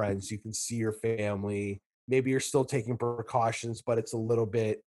your friends, you can see your family. Maybe you're still taking precautions, but it's a little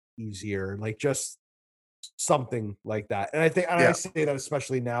bit easier. Like just something like that. And I think and I Yeah. say that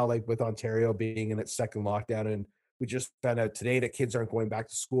especially now, like with Ontario being in its second lockdown, and we just found out today that kids aren't going back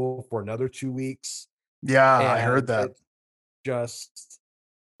to school for another 2 weeks. Yeah, I heard And that. it just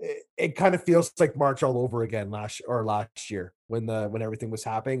it kind of feels like March all over again last year when everything was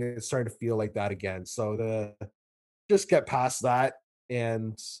happening. It's starting to feel like that again. So the just get past that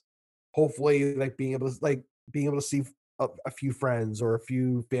and hopefully like being able to see a few friends or a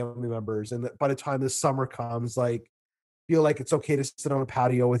few family members, and by the time this summer comes, like feel like it's okay to sit on a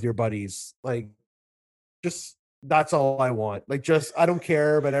patio with your buddies. Like just that's all I want. Like just I don't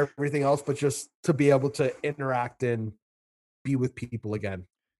care about everything else, but just to be able to interact and be with people again.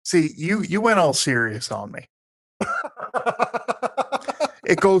 See, you went all serious on me.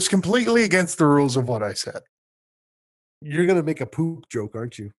 It goes completely against the rules of what I said. You're gonna make a poop joke,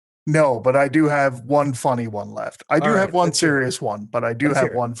 aren't you? No, but I do have one funny one left. I All do have right, one let's hear it. serious one, but I do Let's hear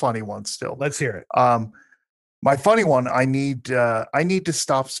have it. one funny one still. Let's hear it. My funny one, I need to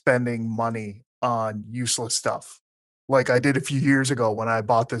stop spending money on useless stuff. Like I did a few years ago when I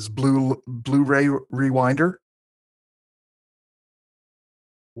bought this Blu-ray rewinder.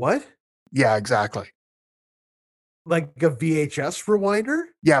 What? Yeah, exactly. Like a VHS rewinder?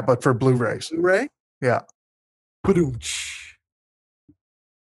 Yeah, but for Blu-rays. Blu-ray? Yeah. Ba-doom-tsh.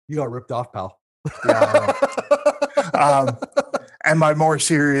 You got ripped off, pal. Yeah, I know. And my more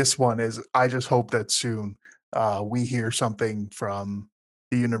serious one is I just hope that soon we hear something from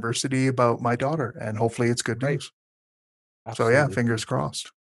the university about my daughter, and hopefully it's good Right. news. So yeah, Absolutely. fingers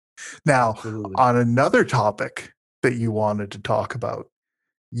crossed. Now, Absolutely. on another topic that you wanted to talk about,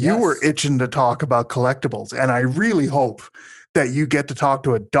 you were Yes. itching to talk about collectibles, and I really hope that you get to talk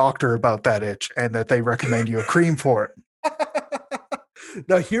to a doctor about that itch and that they recommend you a cream for it.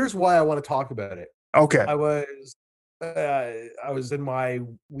 Now, here's why I want to talk about it. Okay. I was I was in my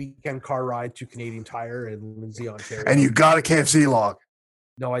weekend car ride to Canadian Tire in Lindsay, Ontario. And you got a KFC log.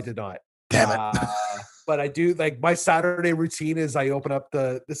 No, I did not. Damn it. But I do like my Saturday routine is I open up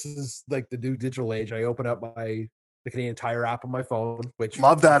this is like the new digital age. I open up the Canadian Tire app on my phone, which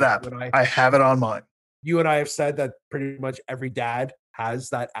Love that app. I have it on mine. You and I have said that pretty much every dad has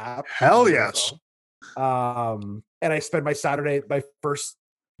that app. Hell yes. And I spend my first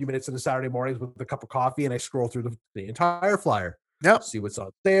few minutes in the Saturday mornings with a cup of coffee, and I scroll through the entire flyer. Yep. See what's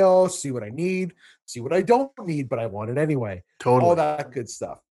on sale, see what I need, see what I don't need, but I want it anyway. Totally. All that good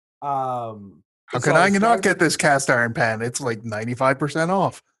stuff. How can I not get this cast iron pan? It's like 95%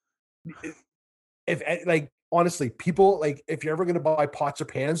 off. If like honestly, people like if you're ever gonna buy pots or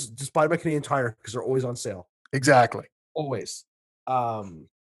pans, just buy my Canadian Tire because they're always on sale. Exactly. Always.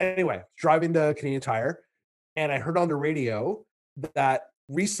 Anyway, driving to Canadian Tire, and I heard on the radio that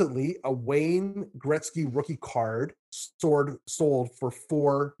recently a Wayne Gretzky rookie card sold for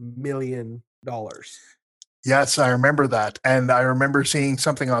 $4 million. Yes, I remember that. And I remember seeing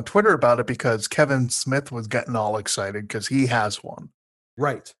something on Twitter about it because Kevin Smith was getting all excited because he has one.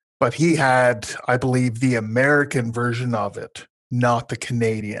 Right. But he had, I believe, the American version of it, not the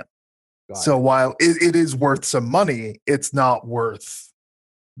Canadian. So while it is worth some money, it's not worth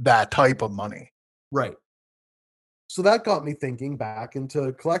that type of money. Right. So that got me thinking back into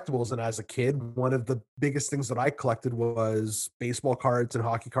collectibles. And as a kid, one of the biggest things that I collected was baseball cards and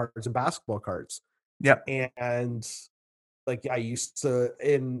hockey cards and basketball cards. Yeah. And like I used to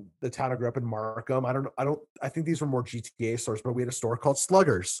in the town I grew up in, Markham. I think these were more GTA stores, but we had a store called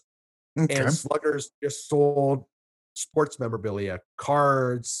Sluggers. Okay. And Sluggers just sold sports memorabilia,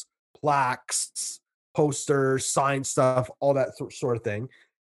 cards, plaques, posters, signed stuff, all that sort of thing.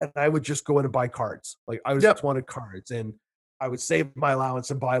 And I would just go in and buy cards. Like I just wanted cards, and I would save my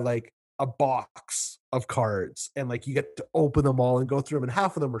allowance and buy like a box of cards, and like you get to open them all and go through them, and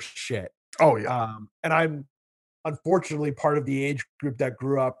half of them are shit. Oh yeah. And I'm unfortunately part of the age group that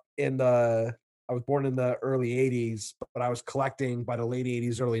grew up I was born in the early 80s, but I was collecting by the late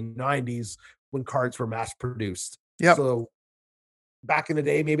 80s, early 90s when cards were mass produced. Yeah. So back in the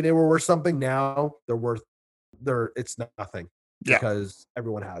day, maybe they were worth something. Now it's nothing because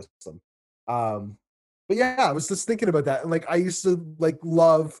everyone has them. But yeah, I was just thinking about that. And like I used to like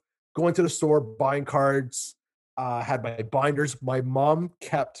love going to the store, buying cards, had my binders. My mom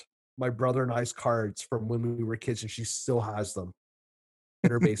kept my brother and I's cards from when we were kids, and she still has them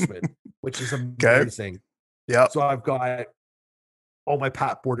in her basement, which is amazing. Yeah. So I've got all my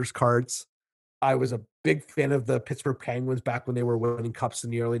Pat Borders cards. I was a big fan of the Pittsburgh Penguins back when they were winning cups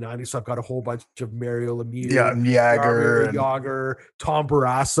in the early 90s. So I've got a whole bunch of Mario Lemieux, Jagr, Tom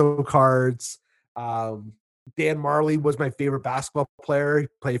Barrasso cards. Dan Marley was my favorite basketball player. He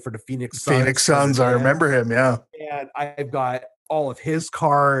played for the Phoenix Suns. I remember him. Yeah. And I've got all of his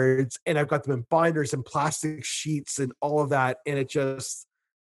cards, and I've got them in binders and plastic sheets and all of that. And it just,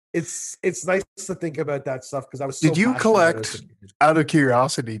 It's nice to think about that stuff because I was so Did you passionate about it as a collect, kid. out of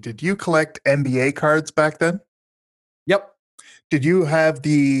curiosity, did you collect NBA cards back then? Yep. Did you have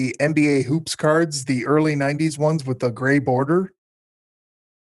the NBA hoops cards, the early 90s ones with the gray border?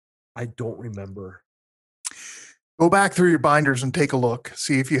 I don't remember. Go back through your binders and take a look.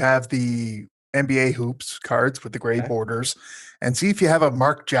 See if you have the NBA hoops cards with the gray Okay. borders and see if you have a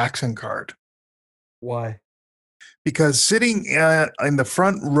Mark Jackson card. Why? Because sitting in the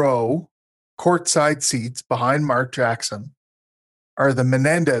front row, courtside seats behind Mark Jackson, are the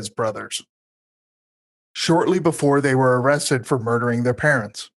Menendez brothers shortly before they were arrested for murdering their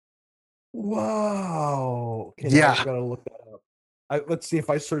parents. Wow. Okay, now I Yeah. gotta look that up. Let's see if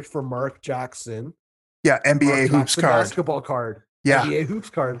I search for Mark Jackson. Yeah. NBA Mark hoops Jackson card. basketball card. Yeah. NBA hoops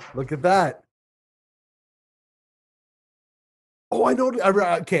card. Look at that. Oh, I know.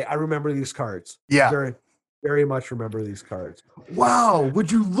 Okay, I remember these cards. Yeah. Very, very much remember these cards. Wow,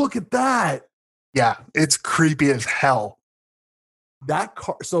 would you look at that? Yeah. It's creepy as hell. That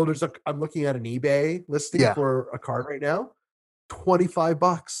card. So I'm looking at an eBay listing Yeah. for a card right now.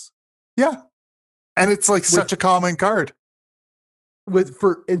 $25 Yeah. And it's like such with a common card.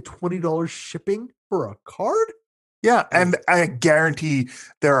 and $20 shipping for a card. Yeah. And I guarantee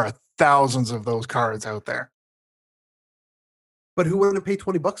there are thousands of those cards out there. But who wouldn't pay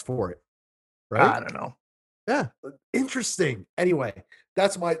 $20 for it? Right? I don't know. Yeah. Interesting. Anyway,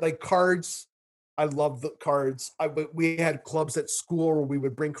 that's my like cards. I love the cards. We had clubs at school where we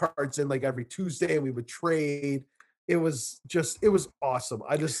would bring cards in like every Tuesday and we would trade. It was awesome.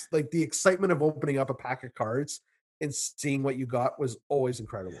 I just like the excitement of opening up a pack of cards and seeing what you got was always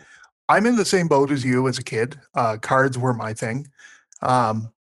incredible. I'm in the same boat as you as a kid. Cards were my thing. And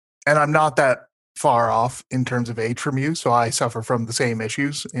I'm not that far off in terms of age from you. So I suffer from the same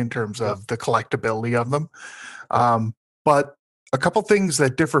issues in terms Yep. of the collectability of them. But a couple things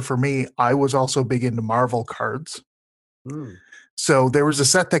that differ for me, I was also big into Marvel cards. Mm. So there was a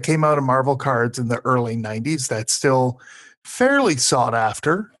set that came out of Marvel cards in the early 90s that's still fairly sought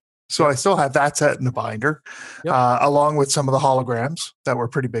after. So I Yep. still have that set in the binder, Yep. along with some of the holograms that were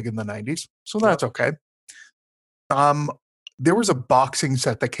pretty big in the 90s. So that's okay. There was a boxing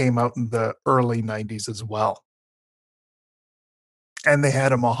set that came out in the early 90s as well. And they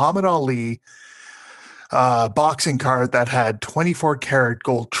had a Muhammad Ali boxing card that had 24 karat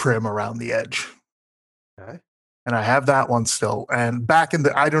gold trim around the edge. Okay. And I have that one still. And back in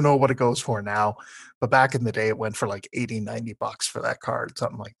the, I don't know what it goes for now, but back in the day, it went for like 80, $90 for that card,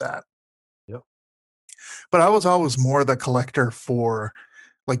 something like that. Yep. But I was always more the collector for,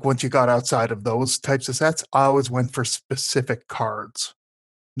 like, once you got outside of those types of sets, I always went for specific cards,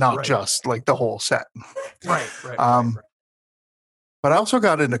 not Right. just like the whole set. Right. Right. But I also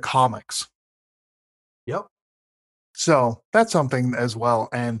got into comics. Yep. So that's something as well.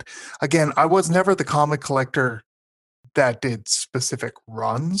 And again, I was never the comic collector that did specific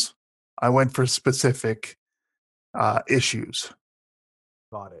runs. I went for specific issues.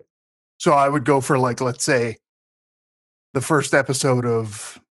 Got it. So I would go for, like, let's say the first episode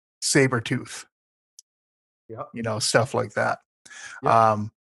of Sabretooth, Yep. Stuff like that. Yep.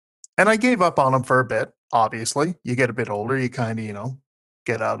 And I gave up on them for a bit. Obviously, you get a bit older, you kind of,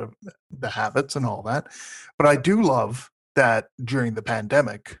 get out of the habits and all that. But I do love that during the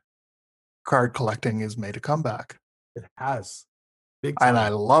pandemic, card collecting has made a comeback. It has. Big And time. I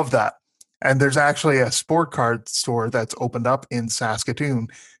love that. And there's actually a sport card store that's opened up in Saskatoon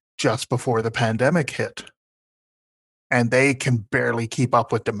just before the pandemic hit. And they can barely keep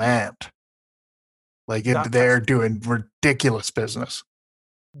up with demand. Like, they're doing ridiculous business.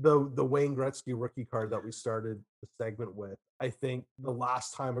 The Wayne Gretzky rookie card that we started the segment with, I think the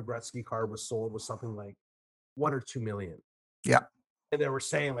last time a Gretzky card was sold was something like 1 or 2 million. Yeah. And they were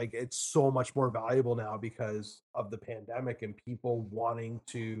saying like it's so much more valuable now because of the pandemic and people wanting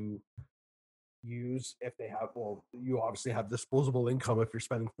to use if they have, well, you obviously have disposable income if you're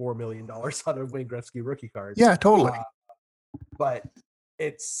spending $4 million on a Wayne Gretzky rookie card. Yeah, totally. But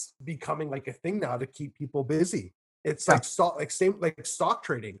it's becoming like a thing now to keep people busy. It's like stock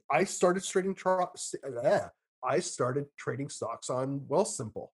trading. I started trading stocks on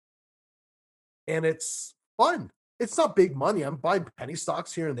Wealthsimple, and it's fun. It's not big money. I'm buying penny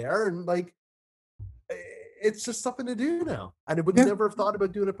stocks here and there, and like it's just something to do now. And I would never have thought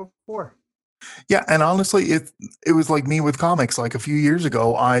about doing it before. Yeah, and honestly, it was like me with comics. Like a few years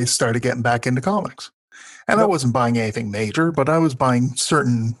ago, I started getting back into comics, and I wasn't buying anything major, but I was buying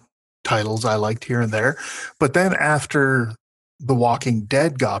certain titles I liked here and there. But then after The Walking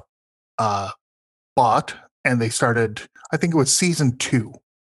Dead got bought, and they started, I think it was season 2,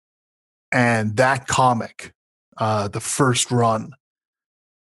 and that comic, the first run,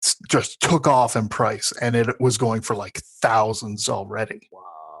 just took off in price, and it was going for like thousands already.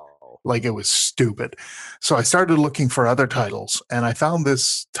 Wow. Like, it was stupid. So I started looking for other titles, and I found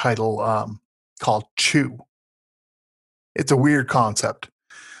this title called Chew. It's a weird concept,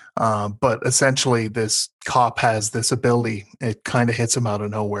 but essentially, this cop has this ability. It kind of hits him out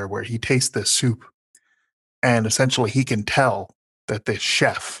of nowhere where he tastes this soup, and essentially, he can tell that this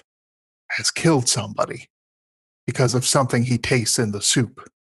chef has killed somebody because of something he tastes in the soup.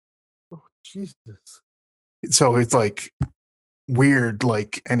 Oh, Jesus. So it's like weird,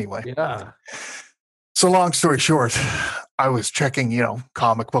 like, anyway. Yeah. So long story short, I was checking,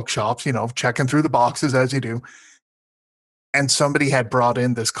 comic book shops, checking through the boxes as you do. And somebody had brought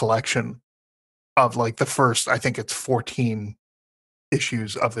in this collection of like the first, I think it's 14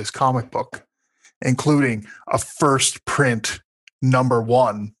 issues of this comic book, including a first print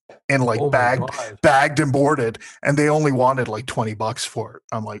 #1 and like Oh my God. bagged and boarded. And they only wanted like $20 for it.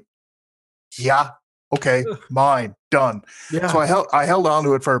 I'm like, yeah, okay, mine, done. Yeah. So I held on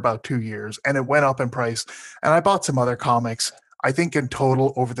to it for about 2 years, and it went up in price. And I bought some other comics. I think in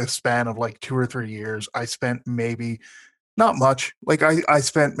total over the span of like 2 or 3 years, I spent maybe not much. Like I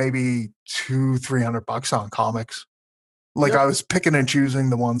spent maybe $200-300 on comics. Like, Yep. I was picking and choosing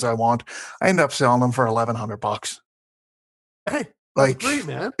the ones I want. I ended up selling them for $1,100. Hey, that's Like, great,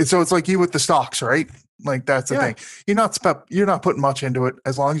 man. so it's like you with the stocks, right? Like, that's the thing. You're not putting much into it.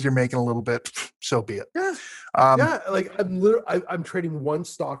 As long as you're making a little bit, so be it. Yeah. Um, Like I'm trading one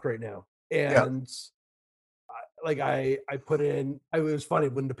stock right now, yeah. and I put in. It was funny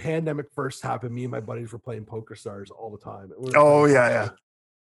when the pandemic first happened. Me and my buddies were playing Poker Stars all the time. We were Oh, playing yeah.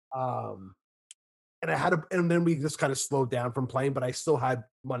 and I had and then we just kind of slowed down from playing, but I still had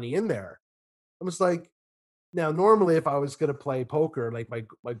money in there. I was like, now normally if I was going to play poker, like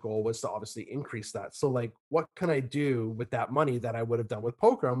my goal was to obviously increase that. So like, what can I do with that money that I would have done with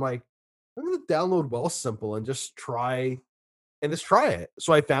poker? I'm like, I'm going to download Wealthsimple and just try it.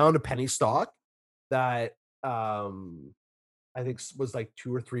 So I found a penny stock that I think was like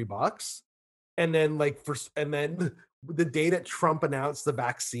 $2 or $3. And then and then the day that Trump announced the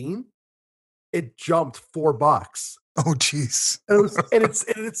vaccine, it jumped $4. Oh, jeez. And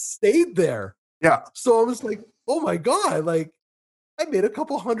it stayed there. Yeah. So I was like, oh my God, like I made a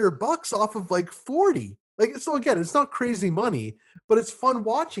couple $100 off of like 40. Like, so again, it's not crazy money, but it's fun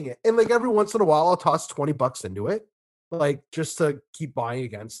watching it. And like every once in a while, I'll toss $20 into it, like just to keep buying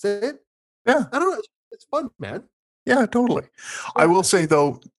against it. Yeah. I don't know. It's fun, man. Yeah, totally. I will say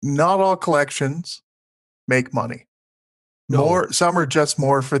though, not all collections make money. No. Some are just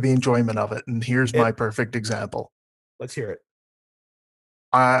more for the enjoyment of it. And here's my perfect example. Let's hear it.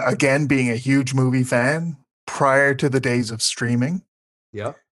 Again, being a huge movie fan, prior to the days of streaming,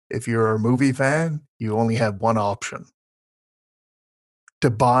 Yeah. if you're a movie fan, you only have one option: to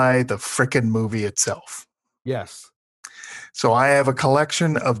buy the frickin' movie itself. Yes. So I have a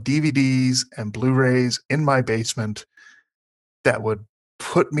collection of DVDs and Blu-rays in my basement that would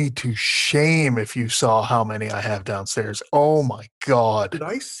put me to shame if you saw how many I have downstairs. Oh my God. Did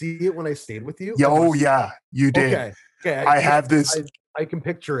I see it when I stayed with you? Oh yeah, you did. Okay. I have this. I can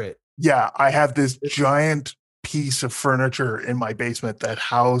picture it. Yeah, I have this giant piece of furniture in my basement that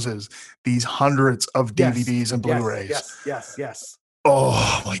houses these hundreds of DVDs and Blu-rays. Yes.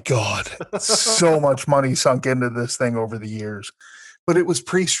 Oh my God. So much money sunk into this thing over the years. But it was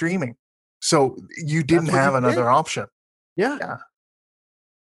pre-streaming. So you didn't have another option. Yeah.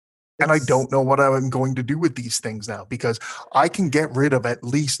 And I don't know what I'm going to do with these things now, because I can get rid of at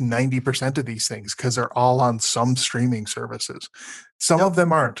least 90% of these things because they're all on some streaming services. Some of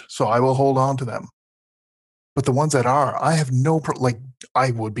them aren't, so I will hold on to them. But the ones that are, I have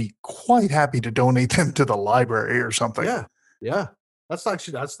I would be quite happy to donate them to the library or something. Yeah. That's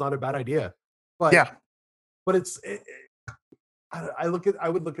not a bad idea. But yeah. But I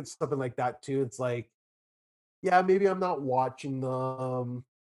would look at something like that too. It's like, yeah, maybe I'm not watching them,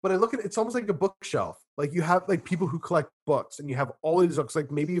 but I look at it's almost like a bookshelf. Like you have like people who collect books, and you have all these books. Like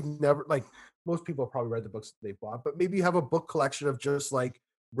maybe you've never like most people have probably read the books that they bought, but maybe you have a book collection of just like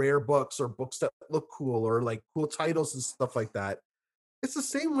rare books or books that look cool or like cool titles and stuff like that. It's the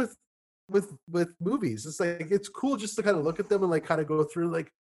same with movies. It's like it's cool just to kind of look at them and like kind of go through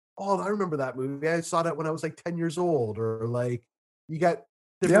like, oh, I remember that movie. I saw that when I was like 10 years old, or like you got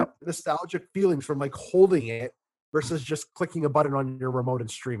different nostalgic feelings from like holding it versus just clicking a button on your remote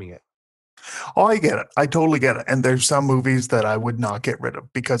and streaming it. Oh, I get it. I totally get it. And there's some movies that I would not get rid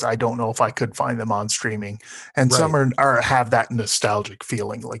of because I don't know if I could find them on streaming. And some are have that nostalgic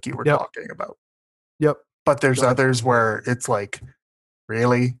feeling like you were talking about. Yep. But there's others where it's like,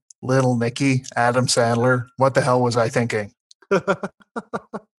 really? Little Nicky, Adam Sandler? What the hell was I thinking?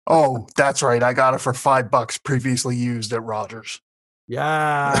 Oh, that's right. I got it for $5 previously used at Rogers.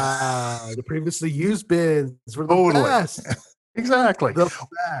 Yeah, the previously used bins were the Totally. best. Exactly. The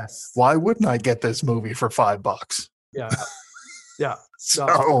best. Why wouldn't I get this movie for $5? Yeah, yeah. No, So,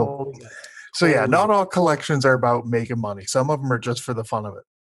 totally get it. so yeah, Totally not get all it. collections are about making money. Some of them are just for the fun of it.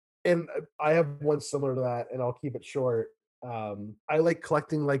 And I have one similar to that, and I'll keep it short. I like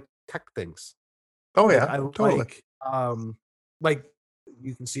collecting like tech things. Oh Like yeah, I totally. like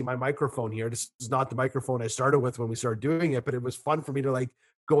you can see my microphone here. This is not the microphone I started with when we started doing it, but it was fun for me to like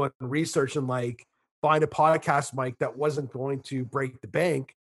go and research and like find a podcast mic that wasn't going to break the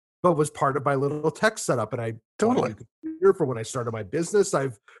bank, but was part of my little tech setup. And I bought a Totally. new computer for when I started my business.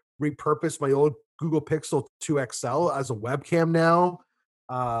 I've repurposed my old Google Pixel 2 XL as a webcam now.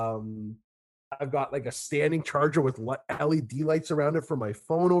 Um, I've got like a standing charger with LED lights around it for my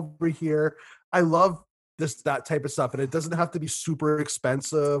phone over here. I love that type of stuff, and it doesn't have to be super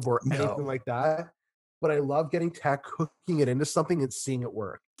expensive or anything No. like that. But I love getting tech, hooking it into something, and seeing it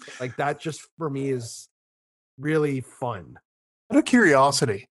work. Like that, just for me, is really fun. Out of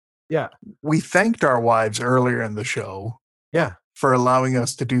curiosity, Yeah, we thanked our wives earlier in the show yeah, for allowing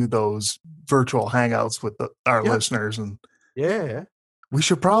us to do those virtual hangouts with our yeah, listeners, and yeah. we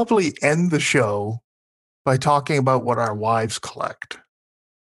should probably end the show by talking about what our wives collect.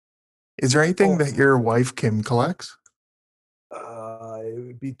 Is there anything Oh, that your wife Kim collects? it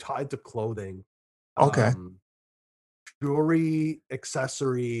would be tied to clothing, Okay. um, jewelry,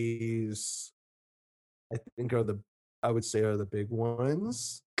 accessories. I think I would say are the big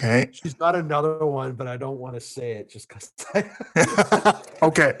ones. Okay. She's got another one, but I don't want to say it just because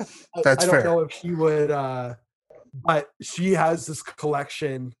Okay. That's I don't fair. know if she would. But she has this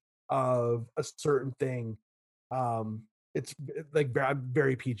collection of a certain thing. It's like I'm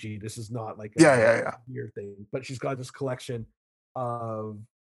very PG. This is not like Yeah, a yeah, yeah. weird thing, but she's got this collection of.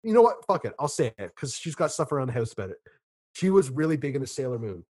 You know what? Fuck it. I'll say it because she's got stuff around the house about it. She was really big into Sailor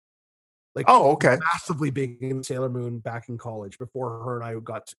Moon, like Oh, okay. massively big in Sailor Moon back in college before her and I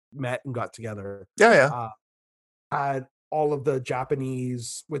met and got together. Yeah, yeah. Uh, had all of the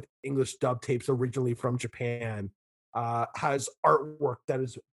Japanese with English dub tapes originally from Japan. Has artwork that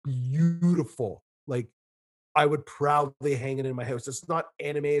is beautiful. Like I would proudly hang it in my house. It's not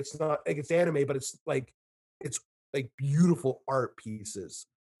anime. It's not like it's anime, but it's like beautiful art pieces.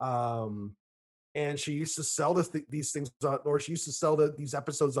 Um, and she used to sell these things on, or she used to sell these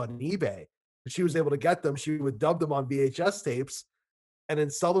episodes on eBay. If she was able to get them, she would dub them on VHS tapes and then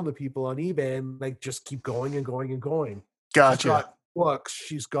sell them to people on eBay and like just keep going and going and going. She's Gotcha. got books,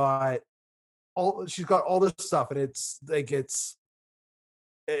 she's got all this stuff, and it's like it,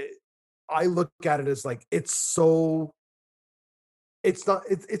 I look at it as like it's not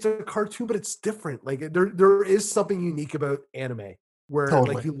it's a cartoon, but it's different. Like there is something unique about anime where like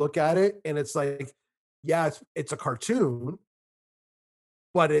Totally. you look at it and it's like, yeah, it's a cartoon,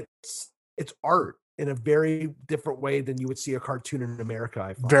 but it's art in a very different way than you would see a cartoon in America,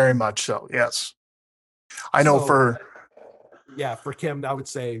 I find. Very much so. Yes. I know So for yeah, for Kim, I would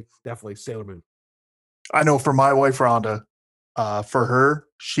say definitely Sailor Moon. my wife Rhonda, for her,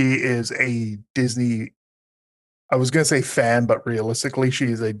 she is a Disney, I was gonna say fan, but realistically, she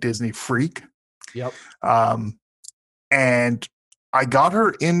is a Disney freak. Yep. Um, and I got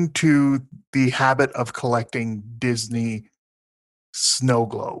her into the habit of collecting Disney snow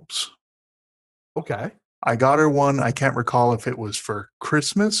globes. Okay. I got her one, I can't recall if it was for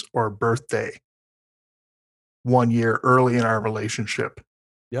Christmas or birthday, one year early in our relationship,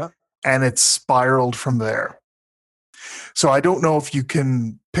 Yeah. and it spiraled from there. So I don't know if you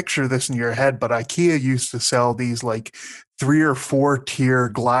can picture this in your head, but IKEA used to sell these like 3 or 4 tier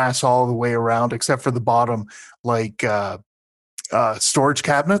glass all the way around, except for the bottom, like storage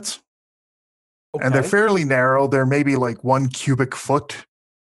cabinets. And they're Okay. fairly narrow. They're maybe like 1 cubic foot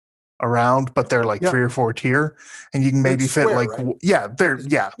around, but they're like Yeah. 3 or 4 tier. And you can And maybe it's fit square, like, right? yeah, they're,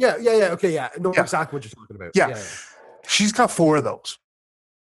 yeah, Yeah, yeah, yeah. Okay, yeah. I know yeah, exactly what you're talking about. yeah. Yeah, yeah. She's got 4 of those.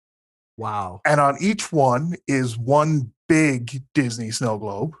 Wow. And on each one is one big Disney snow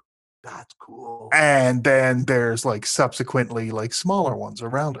globe. That's cool. And then there's like subsequently like smaller ones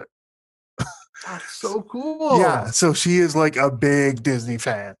around it. That's so Yeah, cool. so she is like a big Disney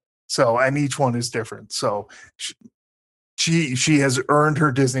fan. So, and each one is different. So she has earned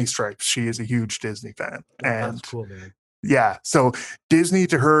her Disney stripes. She is a huge Disney fan. That's And cool, man. yeah, so Disney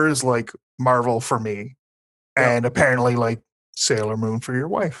to her is like Marvel for me, Yep. and apparently like Sailor Moon for your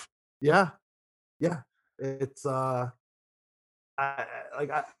wife. Yeah. Yeah. It's I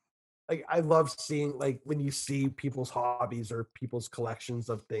like I like I love seeing like when you see people's hobbies or people's collections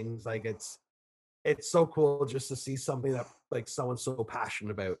of things. Like it's so cool just to see something that like someone's so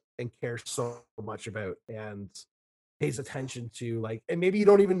passionate about and cares so much about and pays attention to, like, and maybe you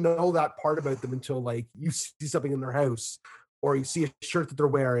don't even know that part about them until like you see something in their house or you see a shirt that they're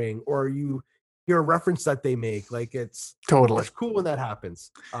wearing or you hear a reference that they make. Like Totally. it's cool when that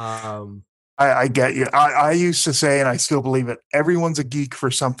happens. I get you. I used to say, and I still believe it, everyone's a geek for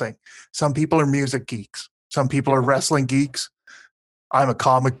something. Some people are music geeks. Some people are Yep. wrestling geeks. I'm a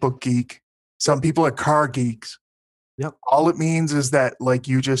comic book geek. Some Yep. people are car geeks. Yep. All it means is that, like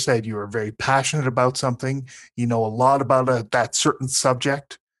you just said, you are very passionate about something. You know a lot about that certain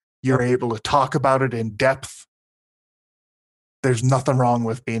subject. You're Yep. able to talk about it in depth. There's nothing wrong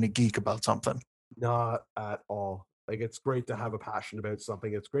with being a geek about something. Not at all. Like it's great to have a passion about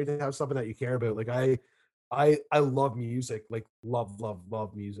something. It's great to have something that you care about. Like I love music. Like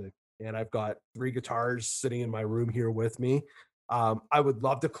love music. And I've got 3 guitars sitting in my room here with me. I would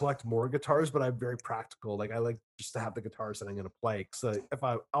love to collect more guitars, but I'm very practical. Like I like just to have the guitars that I'm going to play. So if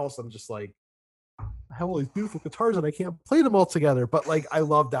I else, I'm just like I have all these beautiful guitars and I can't play them all together. But like I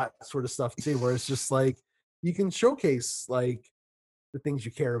love that sort of stuff too, where it's just like you can showcase like the things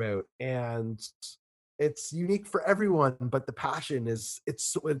you care about and it's unique for everyone, but the passion is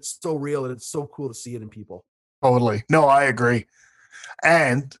it's so real and it's so cool to see it in people. Totally. No, I agree.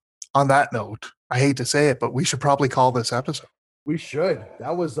 And on that note, I hate to say it, but we should probably call this episode. We should.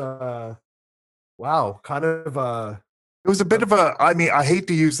 That was wow, kind of It was a bit of a, I mean, I hate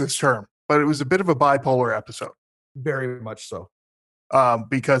to use this term, but it was a bit of a bipolar episode very much so.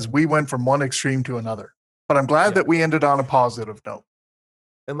 because we went from one extreme to another. But I'm glad Yeah. that we ended on a positive note.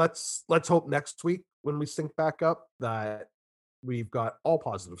 And let's hope next week when we sync back up that we've got all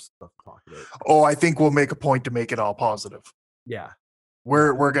positive stuff to talk about. Oh, I think we'll make a point to make it all positive. Yeah.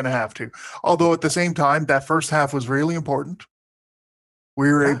 We're gonna have to. Although at the same time, that first half was really important.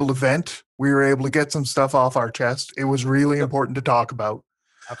 We were able to vent. We were able to get some stuff off our chest. It was really important to talk about.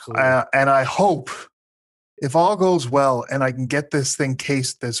 Absolutely. And I hope, if all goes well and I can get this thing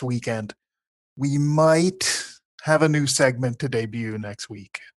cased this weekend, we might have a new segment to debut next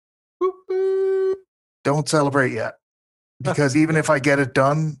week. Boop, boop. Don't celebrate yet, because even if I get it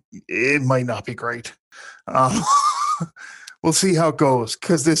done, it might not be great. We'll see how it goes,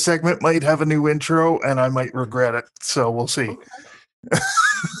 because this segment might have a new intro and I might regret it. So we'll see.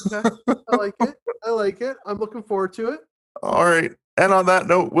 Okay. I like it. I like it. I'm looking forward to it. All right. And on that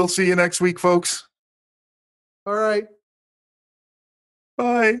note, we'll see you next week, folks. All right.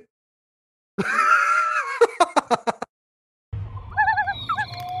 Bye.